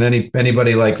BTS and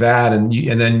anybody like that. And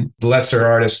then lesser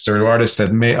artists or artists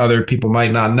that other people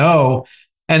might not know.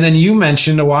 And then you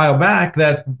mentioned a while back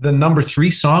that the number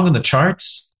 3 song in the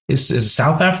charts is a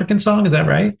South African song. Is that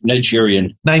right?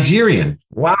 Nigerian.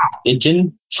 Wow. It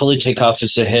didn't fully take off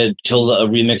as a hit till a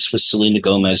remix with Selena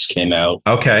Gomez came out.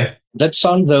 Okay. That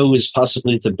song, though, is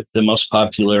possibly the most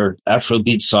popular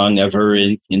Afrobeat song ever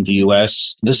in the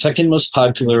U.S. The second most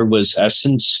popular was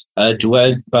Essence, a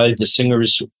duet by the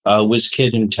singers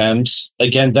Wizkid and Thames.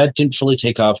 Again, that didn't fully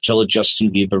take off till a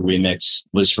Justin Bieber remix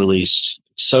was released.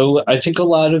 So I think a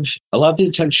lot of the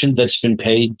attention that's been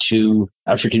paid to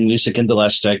African music in the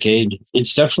last decade,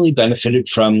 it's definitely benefited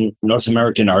from North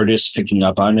American artists picking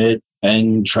up on it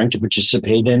and trying to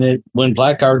participate in it. When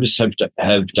Black artists have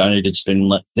done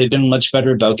it, they've been much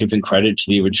better about giving credit to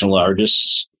the original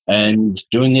artists and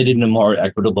doing it in a more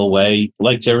equitable way.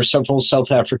 Like there were several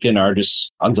South African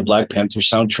artists on the Black Panther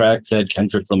soundtrack that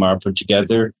Kendrick Lamar put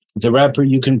together. The rapper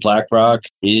Yukon Blackrock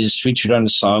is featured on a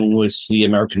song with the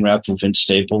American rapper Vince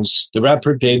Staples. The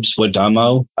rapper Babes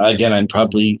Wadamo, again, I'm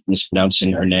probably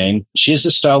mispronouncing her name. She has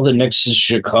a style that mixes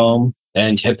Jacome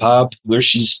and hip-hop, where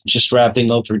she's just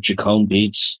rapping over Jacome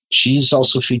beats. She's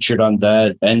also featured on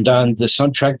that. And on the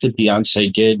soundtrack that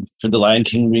Beyonce did for the Lion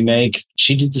King remake,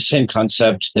 she did the same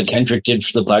concept that Kendrick did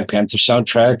for the Black Panther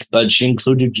soundtrack, but she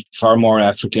included far more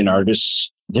African artists.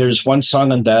 There's one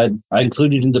song on that I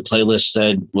included in the playlist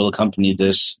that will accompany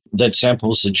this that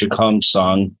samples the Jacome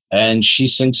song, and she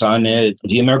sings on it.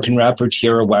 The American rapper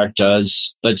Tierra Whack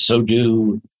does, but so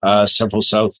do several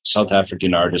South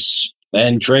African artists.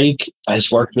 And Drake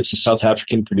has worked with the South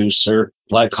African producer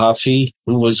Black Coffee,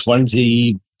 who was one of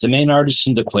the main artists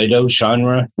in the Kwaito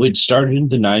genre, which started in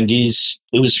the 90s.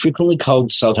 It was frequently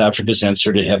called South Africa's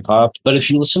answer to hip-hop, but if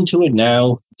you listen to it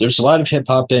now, there's a lot of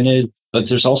hip-hop in it, but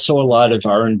there's also a lot of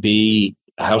R&B,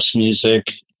 house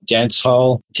music,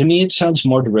 dancehall. To me, it sounds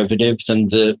more derivative than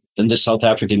the South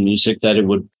African music that it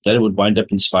would wind up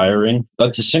inspiring.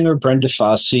 But the singer Brenda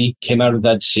Fassie came out of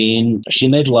that scene. She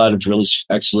made a lot of really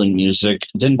excellent music.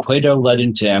 Then Kwaito led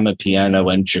into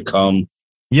Amapiano and Jacome.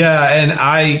 Yeah, and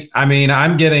I mean,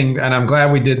 I'm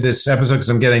glad we did this episode because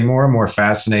I'm getting more and more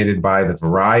fascinated by the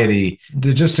variety.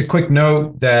 Just a quick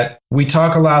note that we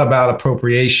talk a lot about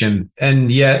appropriation,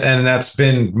 and that's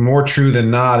been more true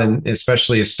than not, and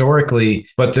especially historically,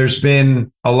 but there's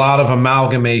been a lot of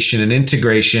amalgamation and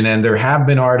integration, and there have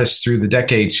been artists through the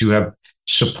decades who have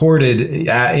supported,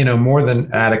 more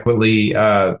than adequately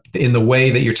in the way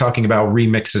that you're talking about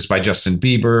remixes by Justin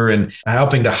Bieber and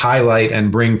helping to highlight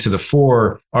and bring to the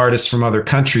fore artists from other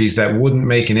countries that wouldn't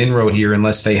make an inroad here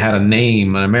unless they had an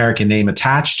American name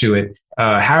attached to it.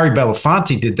 Harry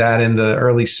Belafonte did that in the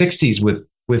early 60s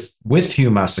with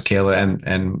Hugh Masekela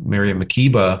and Miriam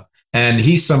Makeba. And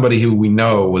he's somebody who we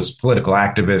know was political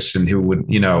activist and who would,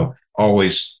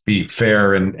 always be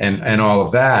fair and all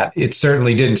of that. It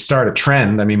certainly didn't start a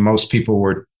trend. I mean, most people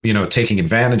were, taking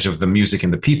advantage of the music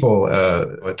and the people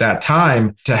at that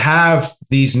time. To have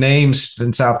these names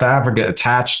in South Africa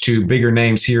attached to bigger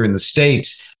names here in the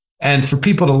States, and for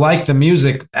people to like the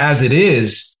music as it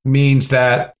is, means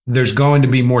that there's going to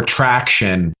be more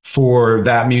traction for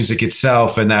that music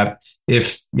itself, and that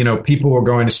if people are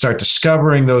going to start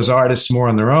discovering those artists more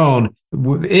on their own,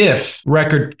 if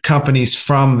record companies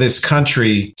from this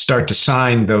country start to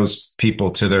sign those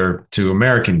people to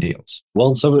American deals.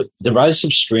 Well, so the rise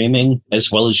of streaming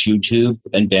as well as YouTube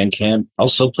and Bandcamp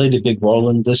also played a big role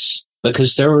in this,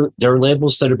 because there are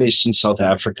labels that are based in South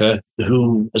Africa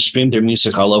who stream their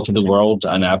music all over the world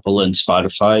on Apple and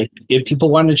Spotify. If people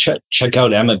want to check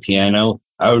out Amapiano,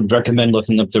 I would recommend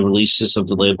looking up the releases of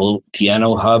the label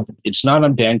Piano Hub. It's not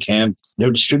on Bandcamp. They're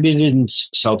distributed in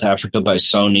South Africa by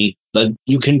Sony, but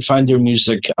you can find their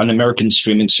music on American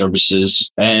streaming services.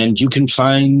 And you can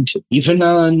find, even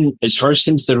on, as far as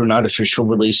things that are not official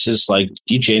releases, like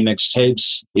DJ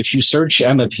mixtapes, if you search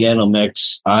Amapiano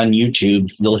Mix on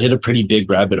YouTube, you'll hit a pretty big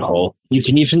rabbit hole. You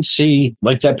can even see,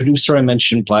 like that producer I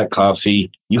mentioned, Black Coffee,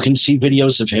 you can see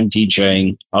videos of him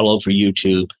DJing all over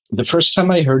YouTube. The first time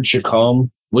I heard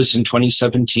Jacome was in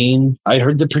 2017. I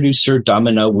heard the producer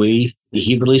Domino Wee.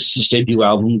 He released his debut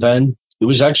album then. It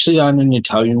was actually on an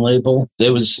Italian label.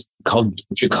 It was called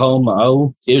Jacome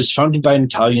O. It was founded by an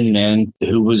Italian man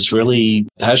who was really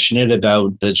passionate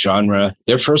about the genre.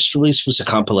 Their first release was a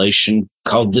compilation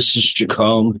called This Is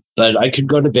Jacome, but I could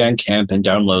go to Bandcamp and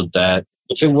download that.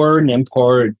 If it were an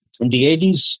import, In the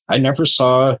 80s, I never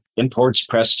saw imports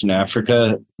pressed in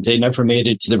Africa. They never made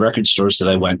it to the record stores that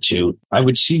I went to. I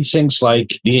would see things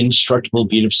like the Indestructible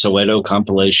Beat of Soweto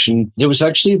compilation. There was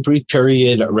actually a brief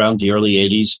period around the early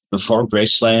 80s before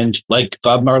Graceland. Like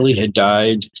Bob Marley had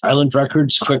died. Island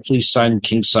Records quickly signed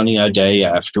King Sunny Ade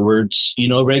afterwards. You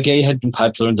know, reggae had been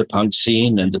popular in the punk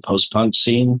scene and the post-punk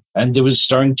scene. And there was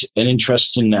an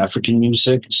interest in African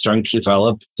music starting to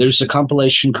develop. There's a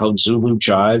compilation called Zulu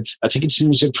Jive. I think it's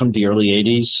music from the early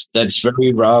 80s that's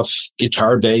very rough,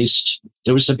 guitar-based.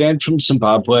 There was a band from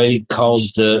Zimbabwe called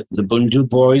the Bundu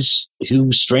Boys,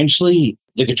 who strangely,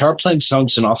 the guitar playing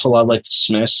sounds an awful lot like the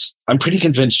Smiths. I'm pretty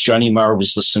convinced Johnny Marr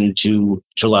was listening to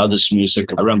a lot of this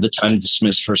music around the time of the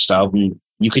Smiths' first album.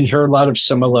 You can hear a lot of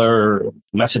similar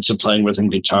methods of playing rhythm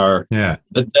guitar. Yeah.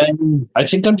 But then I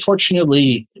think,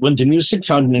 unfortunately, when the music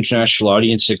found an international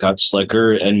audience, it got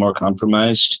slicker and more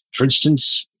compromised. For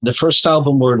instance, the first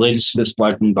album were Ladysmith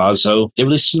Black Mambazo. They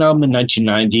released an album in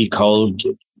 1990 called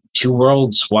Two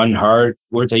Worlds, One Heart,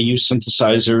 where they used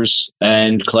synthesizers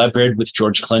and collaborated with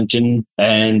George Clinton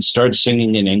and started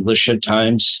singing in English at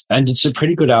times. And it's a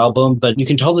pretty good album, but you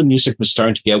can tell the music was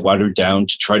starting to get watered down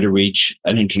to try to reach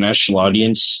an international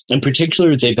audience. In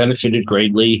particular, they benefited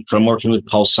greatly from working with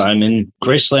Paul Simon.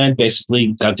 Graceland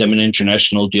basically got them an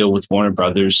international deal with Warner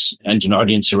Brothers and an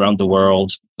audience around the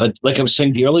world. But like I was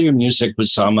saying, the earlier music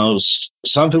was some of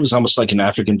it was almost like an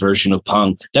African version of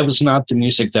punk. That was not the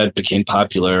music that became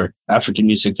popular, African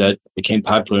music that became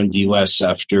popular in the US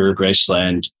after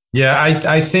Graceland. Yeah,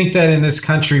 I think that in this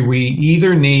country, we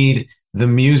either need the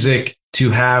music to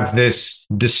have this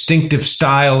distinctive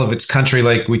style of its country,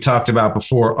 like we talked about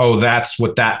before. Oh, that's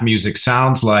what that music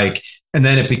sounds like. And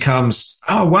then it becomes,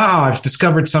 oh, wow, I've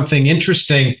discovered something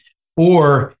interesting.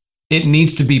 Or it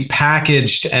needs to be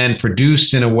packaged and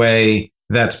produced in a way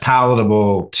that's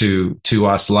palatable to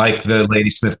us, like the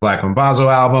Ladysmith Black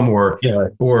Mambazo album,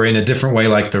 or in a different way,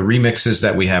 like the remixes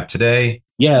that we have today.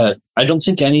 Yeah, I don't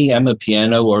think any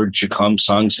Amapiano or Jacome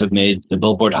songs have made the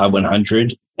Billboard Hot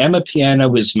 100.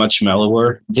 Amapiano is much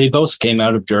mellower. They both came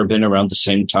out of Durban around the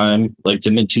same time, like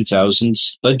the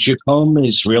mid-2000s. But Jacome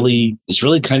is really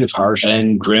kind of harsh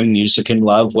and grim music in a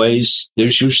lot of ways.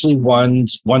 There's usually one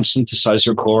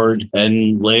synthesizer chord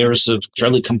and layers of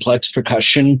fairly complex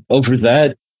percussion over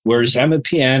that. Whereas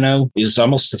Amapiano is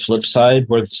almost the flip side,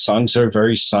 where the songs are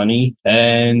very sunny,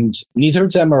 and neither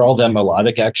of them are all that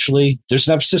melodic, actually. There's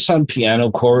an emphasis on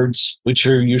piano chords, which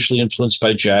are usually influenced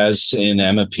by jazz in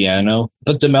Amapiano,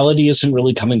 but the melody isn't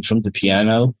really coming from the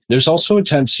piano. There's also a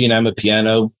tendency in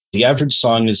Amapiano. The average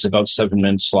song is about 7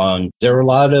 minutes long. There are a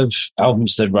lot of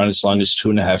albums that run as long as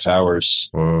 2.5 hours.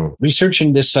 Whoa.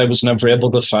 Researching this, I was never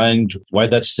able to find why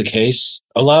that's the case.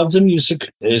 A lot of the music,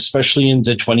 especially in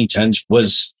the 2010s,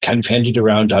 was kind of handed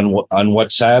around on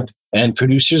WhatsApp. And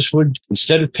producers would,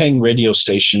 instead of paying radio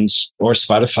stations or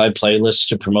Spotify playlists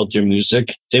to promote their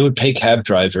music, they would pay cab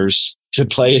drivers to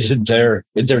play it in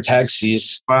their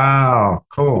taxis. Wow,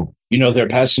 cool. You know, their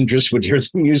passengers would hear the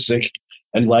music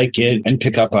and like it and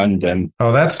pick up on them.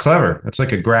 Oh, that's clever. It's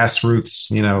like a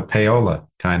grassroots, payola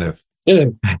kind of. Yeah.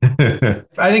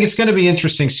 I think it's going to be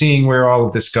interesting seeing where all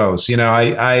of this goes.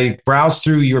 I browsed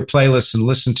through your playlists and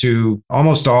listened to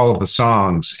almost all of the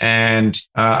songs, and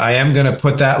I am going to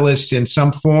put that list in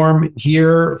some form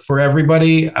here for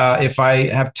everybody. If I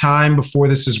have time before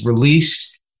this is released,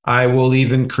 I will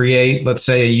even create, let's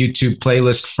say, a YouTube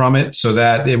playlist from it so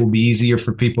that it will be easier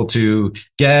for people to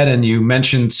get. And you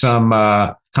mentioned some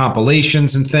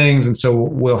compilations and things. And so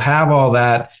we'll have all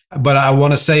that. But I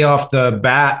want to say off the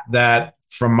bat that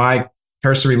from my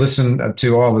cursory listen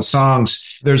to all the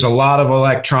songs, there's a lot of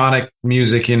electronic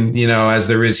music as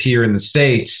there is here in the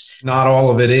States. Not all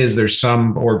of it is. There's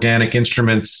some organic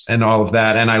instruments and all of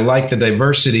that. And I like the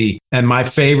diversity. And my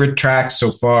favorite tracks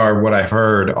so far, what I've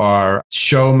heard, are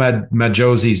Show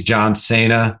Majozi's John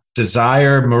Cena,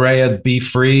 Desire, Maria Be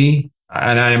Free,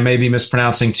 and I may be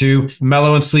mispronouncing too,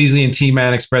 Mellow and Sleazy and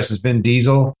T-Man Express's Vin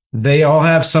Diesel. They all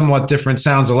have somewhat different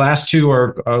sounds. The last two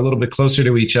are a little bit closer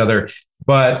to each other.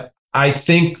 But I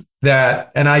think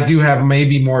that, and I do have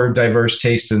maybe more diverse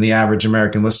taste than the average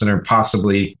American listener,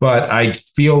 possibly, but I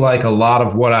feel like a lot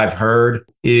of what I've heard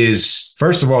is,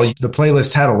 first of all, the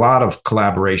playlist had a lot of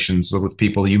collaborations with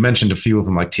people. You mentioned a few of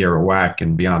them like Tierra Whack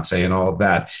and Beyonce and all of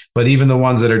that, but even the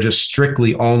ones that are just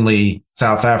strictly only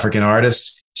South African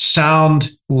artists sound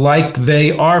like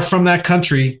they are from that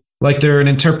country, like they're an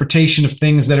interpretation of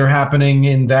things that are happening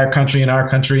in their country and our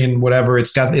country and whatever.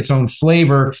 It's got its own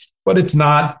flavor, but it's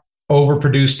not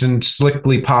overproduced and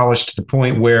slickly polished to the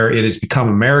point where it has become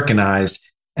Americanized.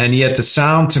 And yet the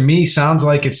sound to me sounds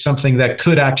like it's something that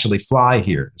could actually fly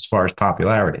here as far as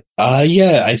popularity.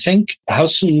 Yeah, I think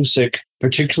house music,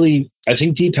 particularly, I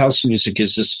think deep house music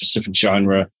is a specific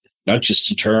genre, not just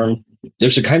a term.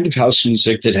 There's a kind of house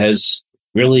music that has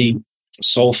really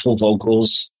soulful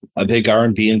vocals, a big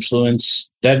R&B influence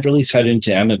that really fed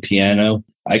into Amapiano.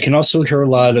 I can also hear a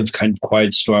lot of kind of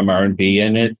quiet storm R&B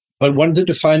in it. But one of the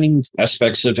defining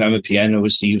aspects of Amapiano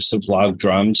is the use of log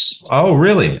drums. Oh,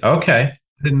 really? Okay.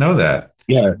 I didn't know that.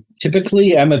 Yeah.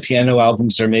 Typically, Amapiano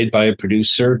albums are made by a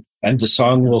producer, and the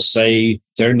song will say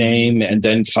their name, and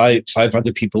then five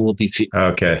other people will be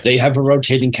okay. They have a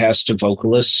rotating cast of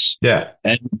vocalists. Yeah.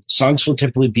 And songs will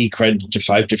typically be credited to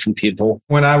 5 different people.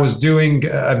 When I was doing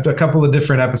a couple of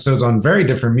different episodes on very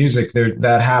different music,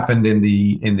 that happened in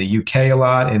the UK a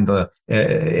lot, in the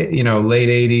late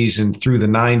 80s and through the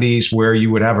 90s, where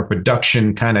you would have a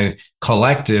production kind of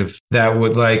collective that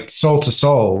would, like Soul to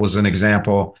Soul was an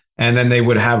example. And then they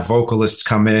would have vocalists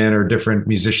come in or different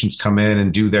musicians come in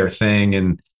and do their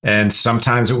thing. And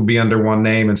sometimes it would be under one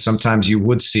name. And sometimes you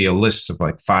would see a list of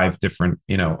like 5 different,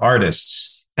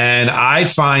 artists. And I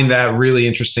find that really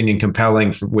interesting and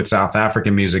compelling with South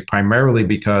African music, primarily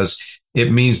because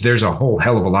it means there's a whole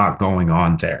hell of a lot going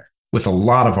on there with a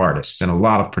lot of artists and a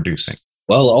lot of producing.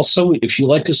 Well, also, if you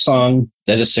like a song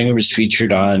that a singer is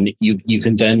featured on, you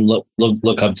can then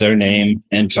look up their name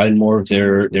and find more of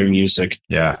their music.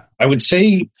 Yeah. I would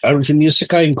say out of the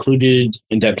music I included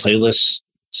in that playlist,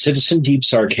 Citizen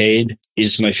Deep's Arcade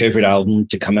is my favorite album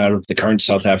to come out of the current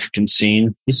South African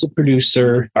scene. He's a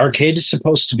producer. Arcade is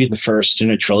supposed to be the first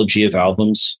in a trilogy of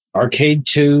albums. Arcade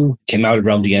 2 came out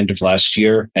around the end of last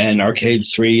year, and Arcade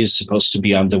 3 is supposed to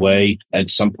be on the way at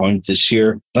some point this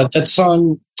year. But that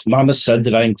song, Mama Said,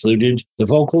 that I included, the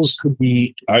vocals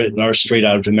are straight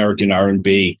out of American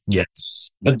R&B. Yes.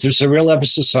 But there's a real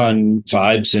emphasis on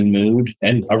vibes and mood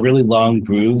and a really long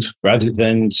groove rather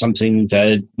than something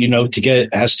that,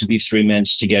 has to be 3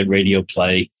 minutes to get radio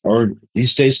play. Or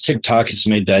these days, TikTok has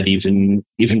made that even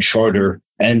shorter.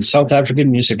 And South African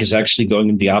music is actually going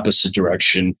in the opposite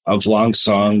direction of long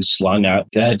songs, long out.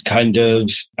 That kind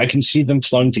of, I can see them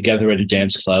flowing together at a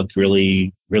dance club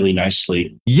really, really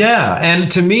nicely. Yeah.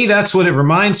 And to me, that's what it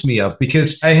reminds me of,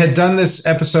 because I had done this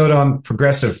episode on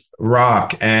progressive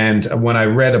rock. And when I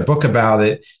read a book about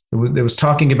it, it was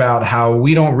talking about how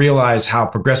we don't realize how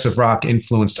progressive rock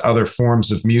influenced other forms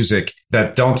of music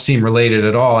that don't seem related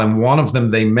at all. And one of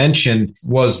them they mentioned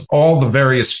was all the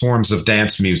various forms of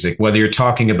dance music, whether you're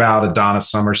talking about a Donna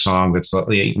Summer song that's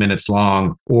 8 minutes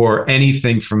long, or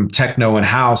anything from techno and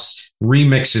house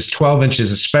remixes, 12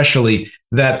 inches especially,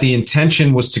 that the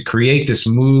intention was to create this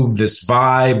mood, this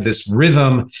vibe, this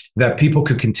rhythm that people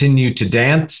could continue to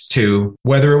dance to,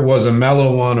 whether it was a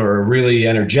mellow one or a really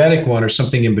energetic one or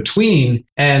something in between.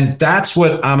 And that's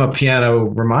what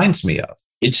Amapiano reminds me of.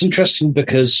 It's interesting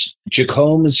because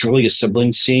Jacome is really a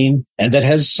sibling scene, and that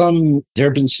has there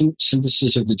have been some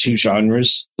synthesis of the two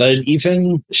genres, but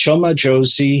even Shoma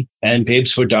Josie and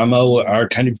Babes Wadamo are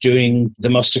kind of doing the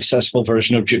most accessible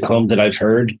version of Jacome that I've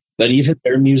heard. But even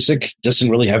their music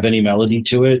doesn't really have any melody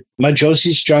to it. My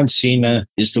Josie's John Cena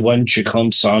is the one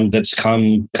Jacome song that's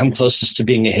come closest to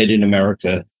being a hit in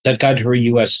America. That got her a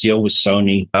US deal with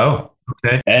Sony. Oh,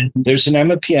 okay. And there's an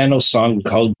Amapiano song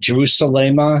called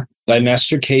Jerusalema by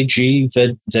Master KG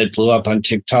that blew up on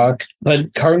TikTok.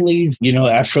 But currently,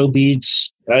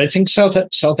 Afrobeats, I think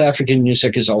South African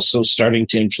music is also starting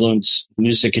to influence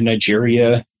music in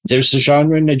Nigeria. There's a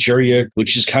genre in Nigeria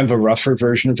which is kind of a rougher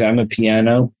version of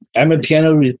Amapiano.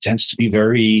 Amapiano tends to be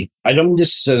very, I don't mean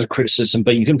this as a criticism,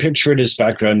 but you can picture it as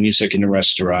background music in a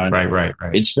restaurant. Right.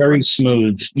 It's very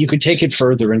smooth. You could take it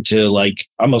further into like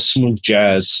almost smooth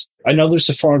jazz. I know there's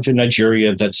a form in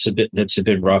Nigeria that's a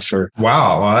bit rougher.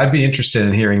 Wow. Well, I'd be interested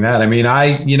in hearing that. I mean,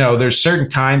 there's certain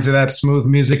kinds of that smooth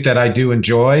music that I do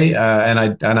enjoy, and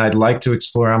I'd like to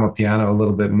explore Amapiano a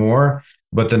little bit more.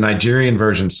 But the Nigerian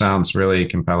version sounds really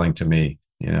compelling to me.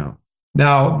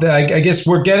 Now, I guess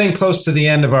we're getting close to the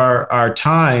end of our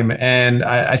time, and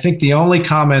I think the only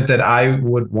comment that I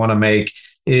would want to make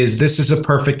is this is a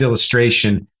perfect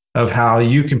illustration of how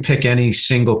you can pick any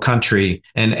single country,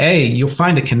 and you'll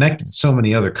find it connected to so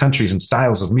many other countries and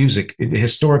styles of music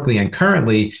historically and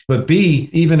currently, but B,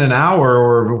 even an hour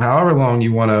or however long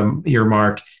you want to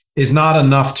earmark is not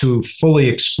enough to fully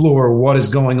explore what is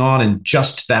going on in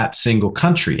just that single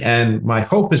country. And my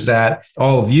hope is that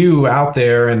all of you out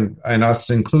there, and us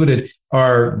included,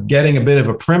 are getting a bit of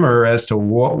a primer as to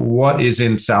what is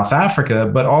in South Africa,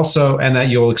 but also, and that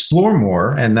you'll explore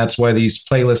more. And that's why these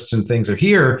playlists and things are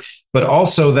here, but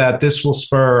also that this will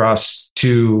spur us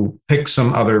to pick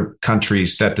some other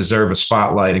countries that deserve a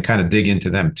spotlight and kind of dig into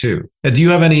them too. Do you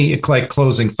have any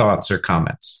closing thoughts or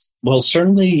comments? Well,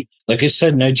 certainly, like I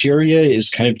said, Nigeria is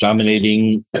kind of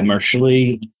dominating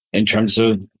commercially in terms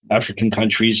of African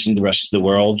countries and the rest of the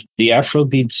world. The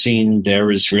Afrobeat scene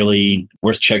there is really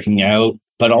worth checking out,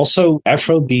 but also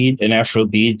Afrobeat and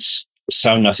Afrobeats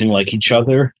sound nothing like each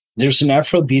other. There's an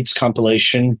Afrobeats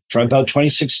compilation from about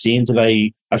 2016 that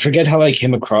I forget how I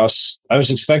came across. I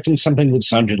was expecting something that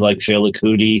sounded like Fela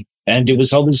Kuti, and it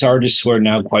was all these artists who are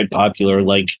now quite popular,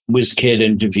 like Wizkid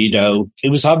and Davido. It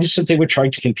was obvious that they were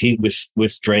trying to compete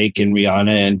with Drake and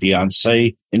Rihanna and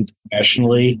Beyonce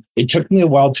internationally. It took me a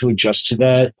while to adjust to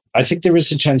that. I think there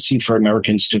is a tendency for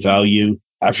Americans to value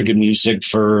African music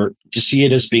to see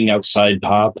it as being outside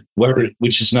pop,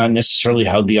 which is not necessarily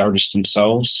how the artists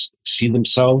themselves see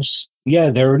themselves.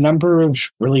 Yeah, there are a number of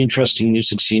really interesting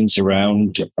music scenes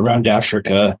around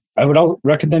Africa. I would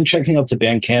recommend checking out the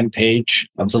Bandcamp page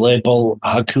of the label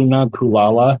Hakuna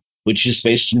Kulala, which is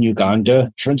based in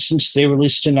Uganda. For instance, they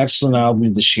released an excellent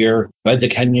album this year by the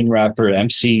Kenyan rapper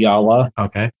MC Yala.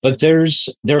 Okay. But there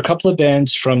are a couple of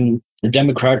bands from the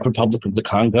Democratic Republic of the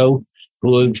Congo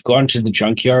who have gone to the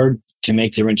junkyard to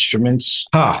make their instruments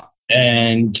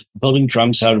and building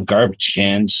drums out of garbage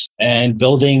cans and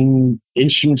building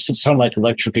instruments that sound like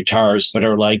electric guitars, but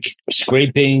are like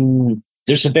scraping.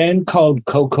 There's a band called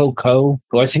Coco,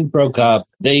 who I think broke up.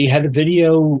 They had a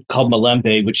video called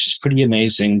Malembe, which is pretty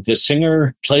amazing. The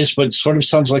singer plays what sort of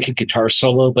sounds like a guitar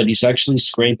solo, but he's actually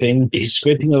scraping. He's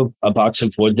scraping a box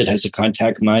of wood that has a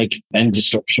contact mic and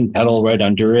distortion pedal right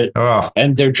under it. Oh.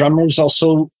 And their drummer is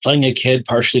also playing a kid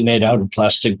partially made out of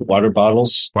plastic water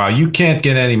bottles. Wow, you can't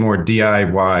get any more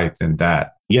DIY than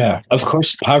that. Yeah, of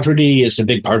course, poverty is a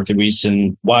big part of the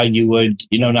reason why you would,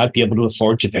 not be able to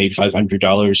afford to pay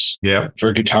 $500 for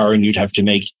a guitar, and you'd have to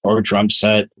make, or a drum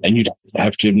set, and you'd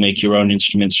have to make your own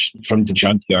instruments from the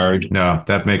junkyard. No,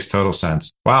 that makes total sense.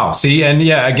 Wow. See, and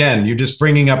yeah, again, you're just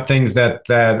bringing up things that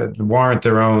warrant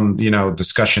their own,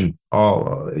 discussion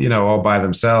all by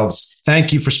themselves.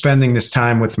 Thank you for spending this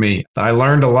time with me. I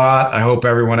learned a lot. I hope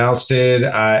everyone else did.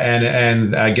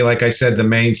 And like I said, the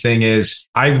main thing is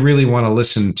I really want to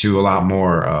listen to a lot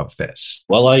more of this.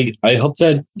 Well, I hope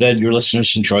that your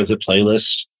listeners enjoy the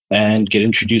playlist and get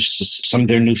introduced to some of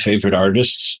their new favorite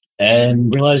artists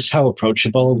and realize how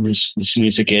approachable this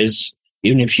music is,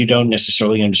 even if you don't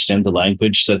necessarily understand the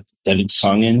language that it's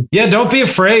sung in. Yeah, don't be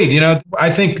afraid. I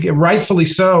think rightfully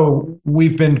so,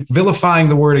 we've been vilifying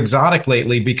the word exotic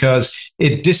lately because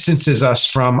it distances us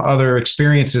from other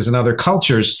experiences and other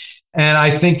cultures. And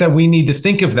I think that we need to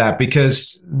think of that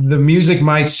because the music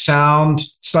might sound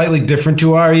slightly different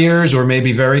to our ears or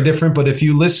maybe very different. But if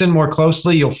you listen more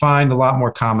closely, you'll find a lot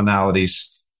more commonalities.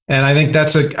 And I think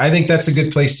that's a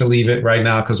good place to leave it right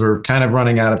now because we're kind of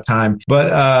running out of time. But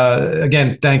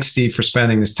again, thanks, Steve, for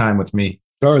spending this time with me.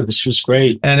 Sure, this was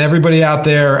great. And everybody out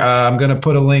there, I'm going to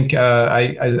put a link.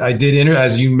 I did,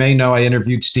 as you may know, I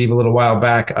interviewed Steve a little while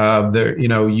back.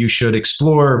 You should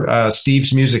explore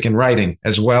Steve's music and writing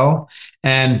as well,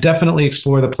 and definitely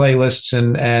explore the playlists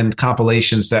and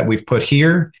compilations that we've put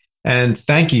here. And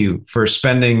thank you for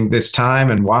spending this time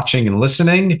and watching and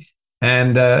listening.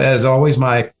 And as always,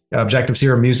 my objectives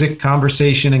here are music,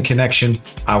 conversation, and connection.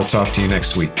 I will talk to you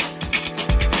next week.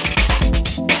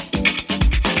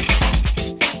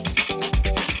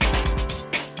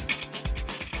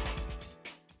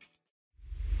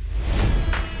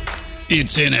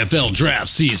 It's NFL draft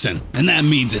season, and that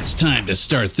means it's time to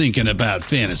start thinking about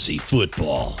fantasy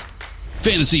football.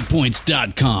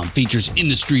 FantasyPoints.com features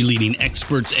industry-leading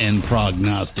experts and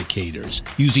prognosticators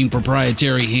using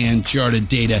proprietary hand-charted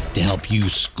data to help you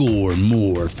score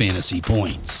more fantasy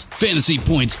points.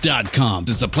 FantasyPoints.com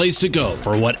is the place to go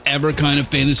for whatever kind of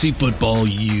fantasy football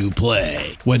you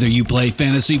play. Whether you play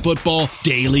fantasy football,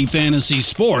 daily fantasy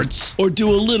sports, or do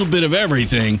a little bit of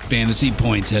everything, Fantasy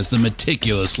Points has the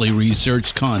meticulously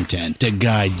researched content to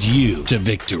guide you to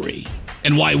victory.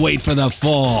 And why wait for the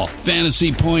fall?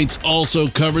 Fantasy Points also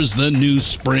covers the new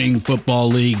spring football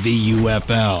league, the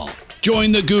UFL.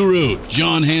 Join the guru,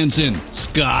 John Hansen,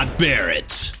 Scott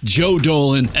Barrett, Joe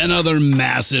Dolan, and other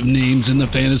massive names in the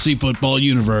fantasy football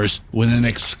universe with an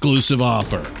exclusive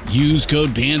offer. Use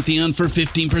code Pantheon for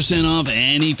 15% off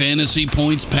any Fantasy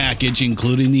Points package,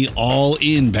 including the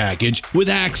all-in package, with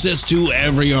access to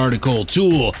every article,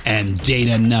 tool, and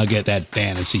data nugget that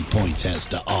Fantasy Points has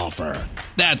to offer.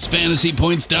 That's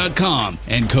FantasyPoints.com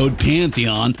and code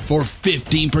Pantheon for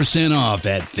 15% off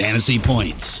at Fantasy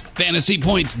Points.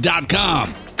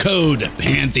 FantasyPoints.com, code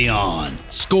Pantheon.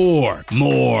 Score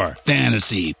more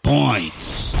fantasy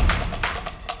points.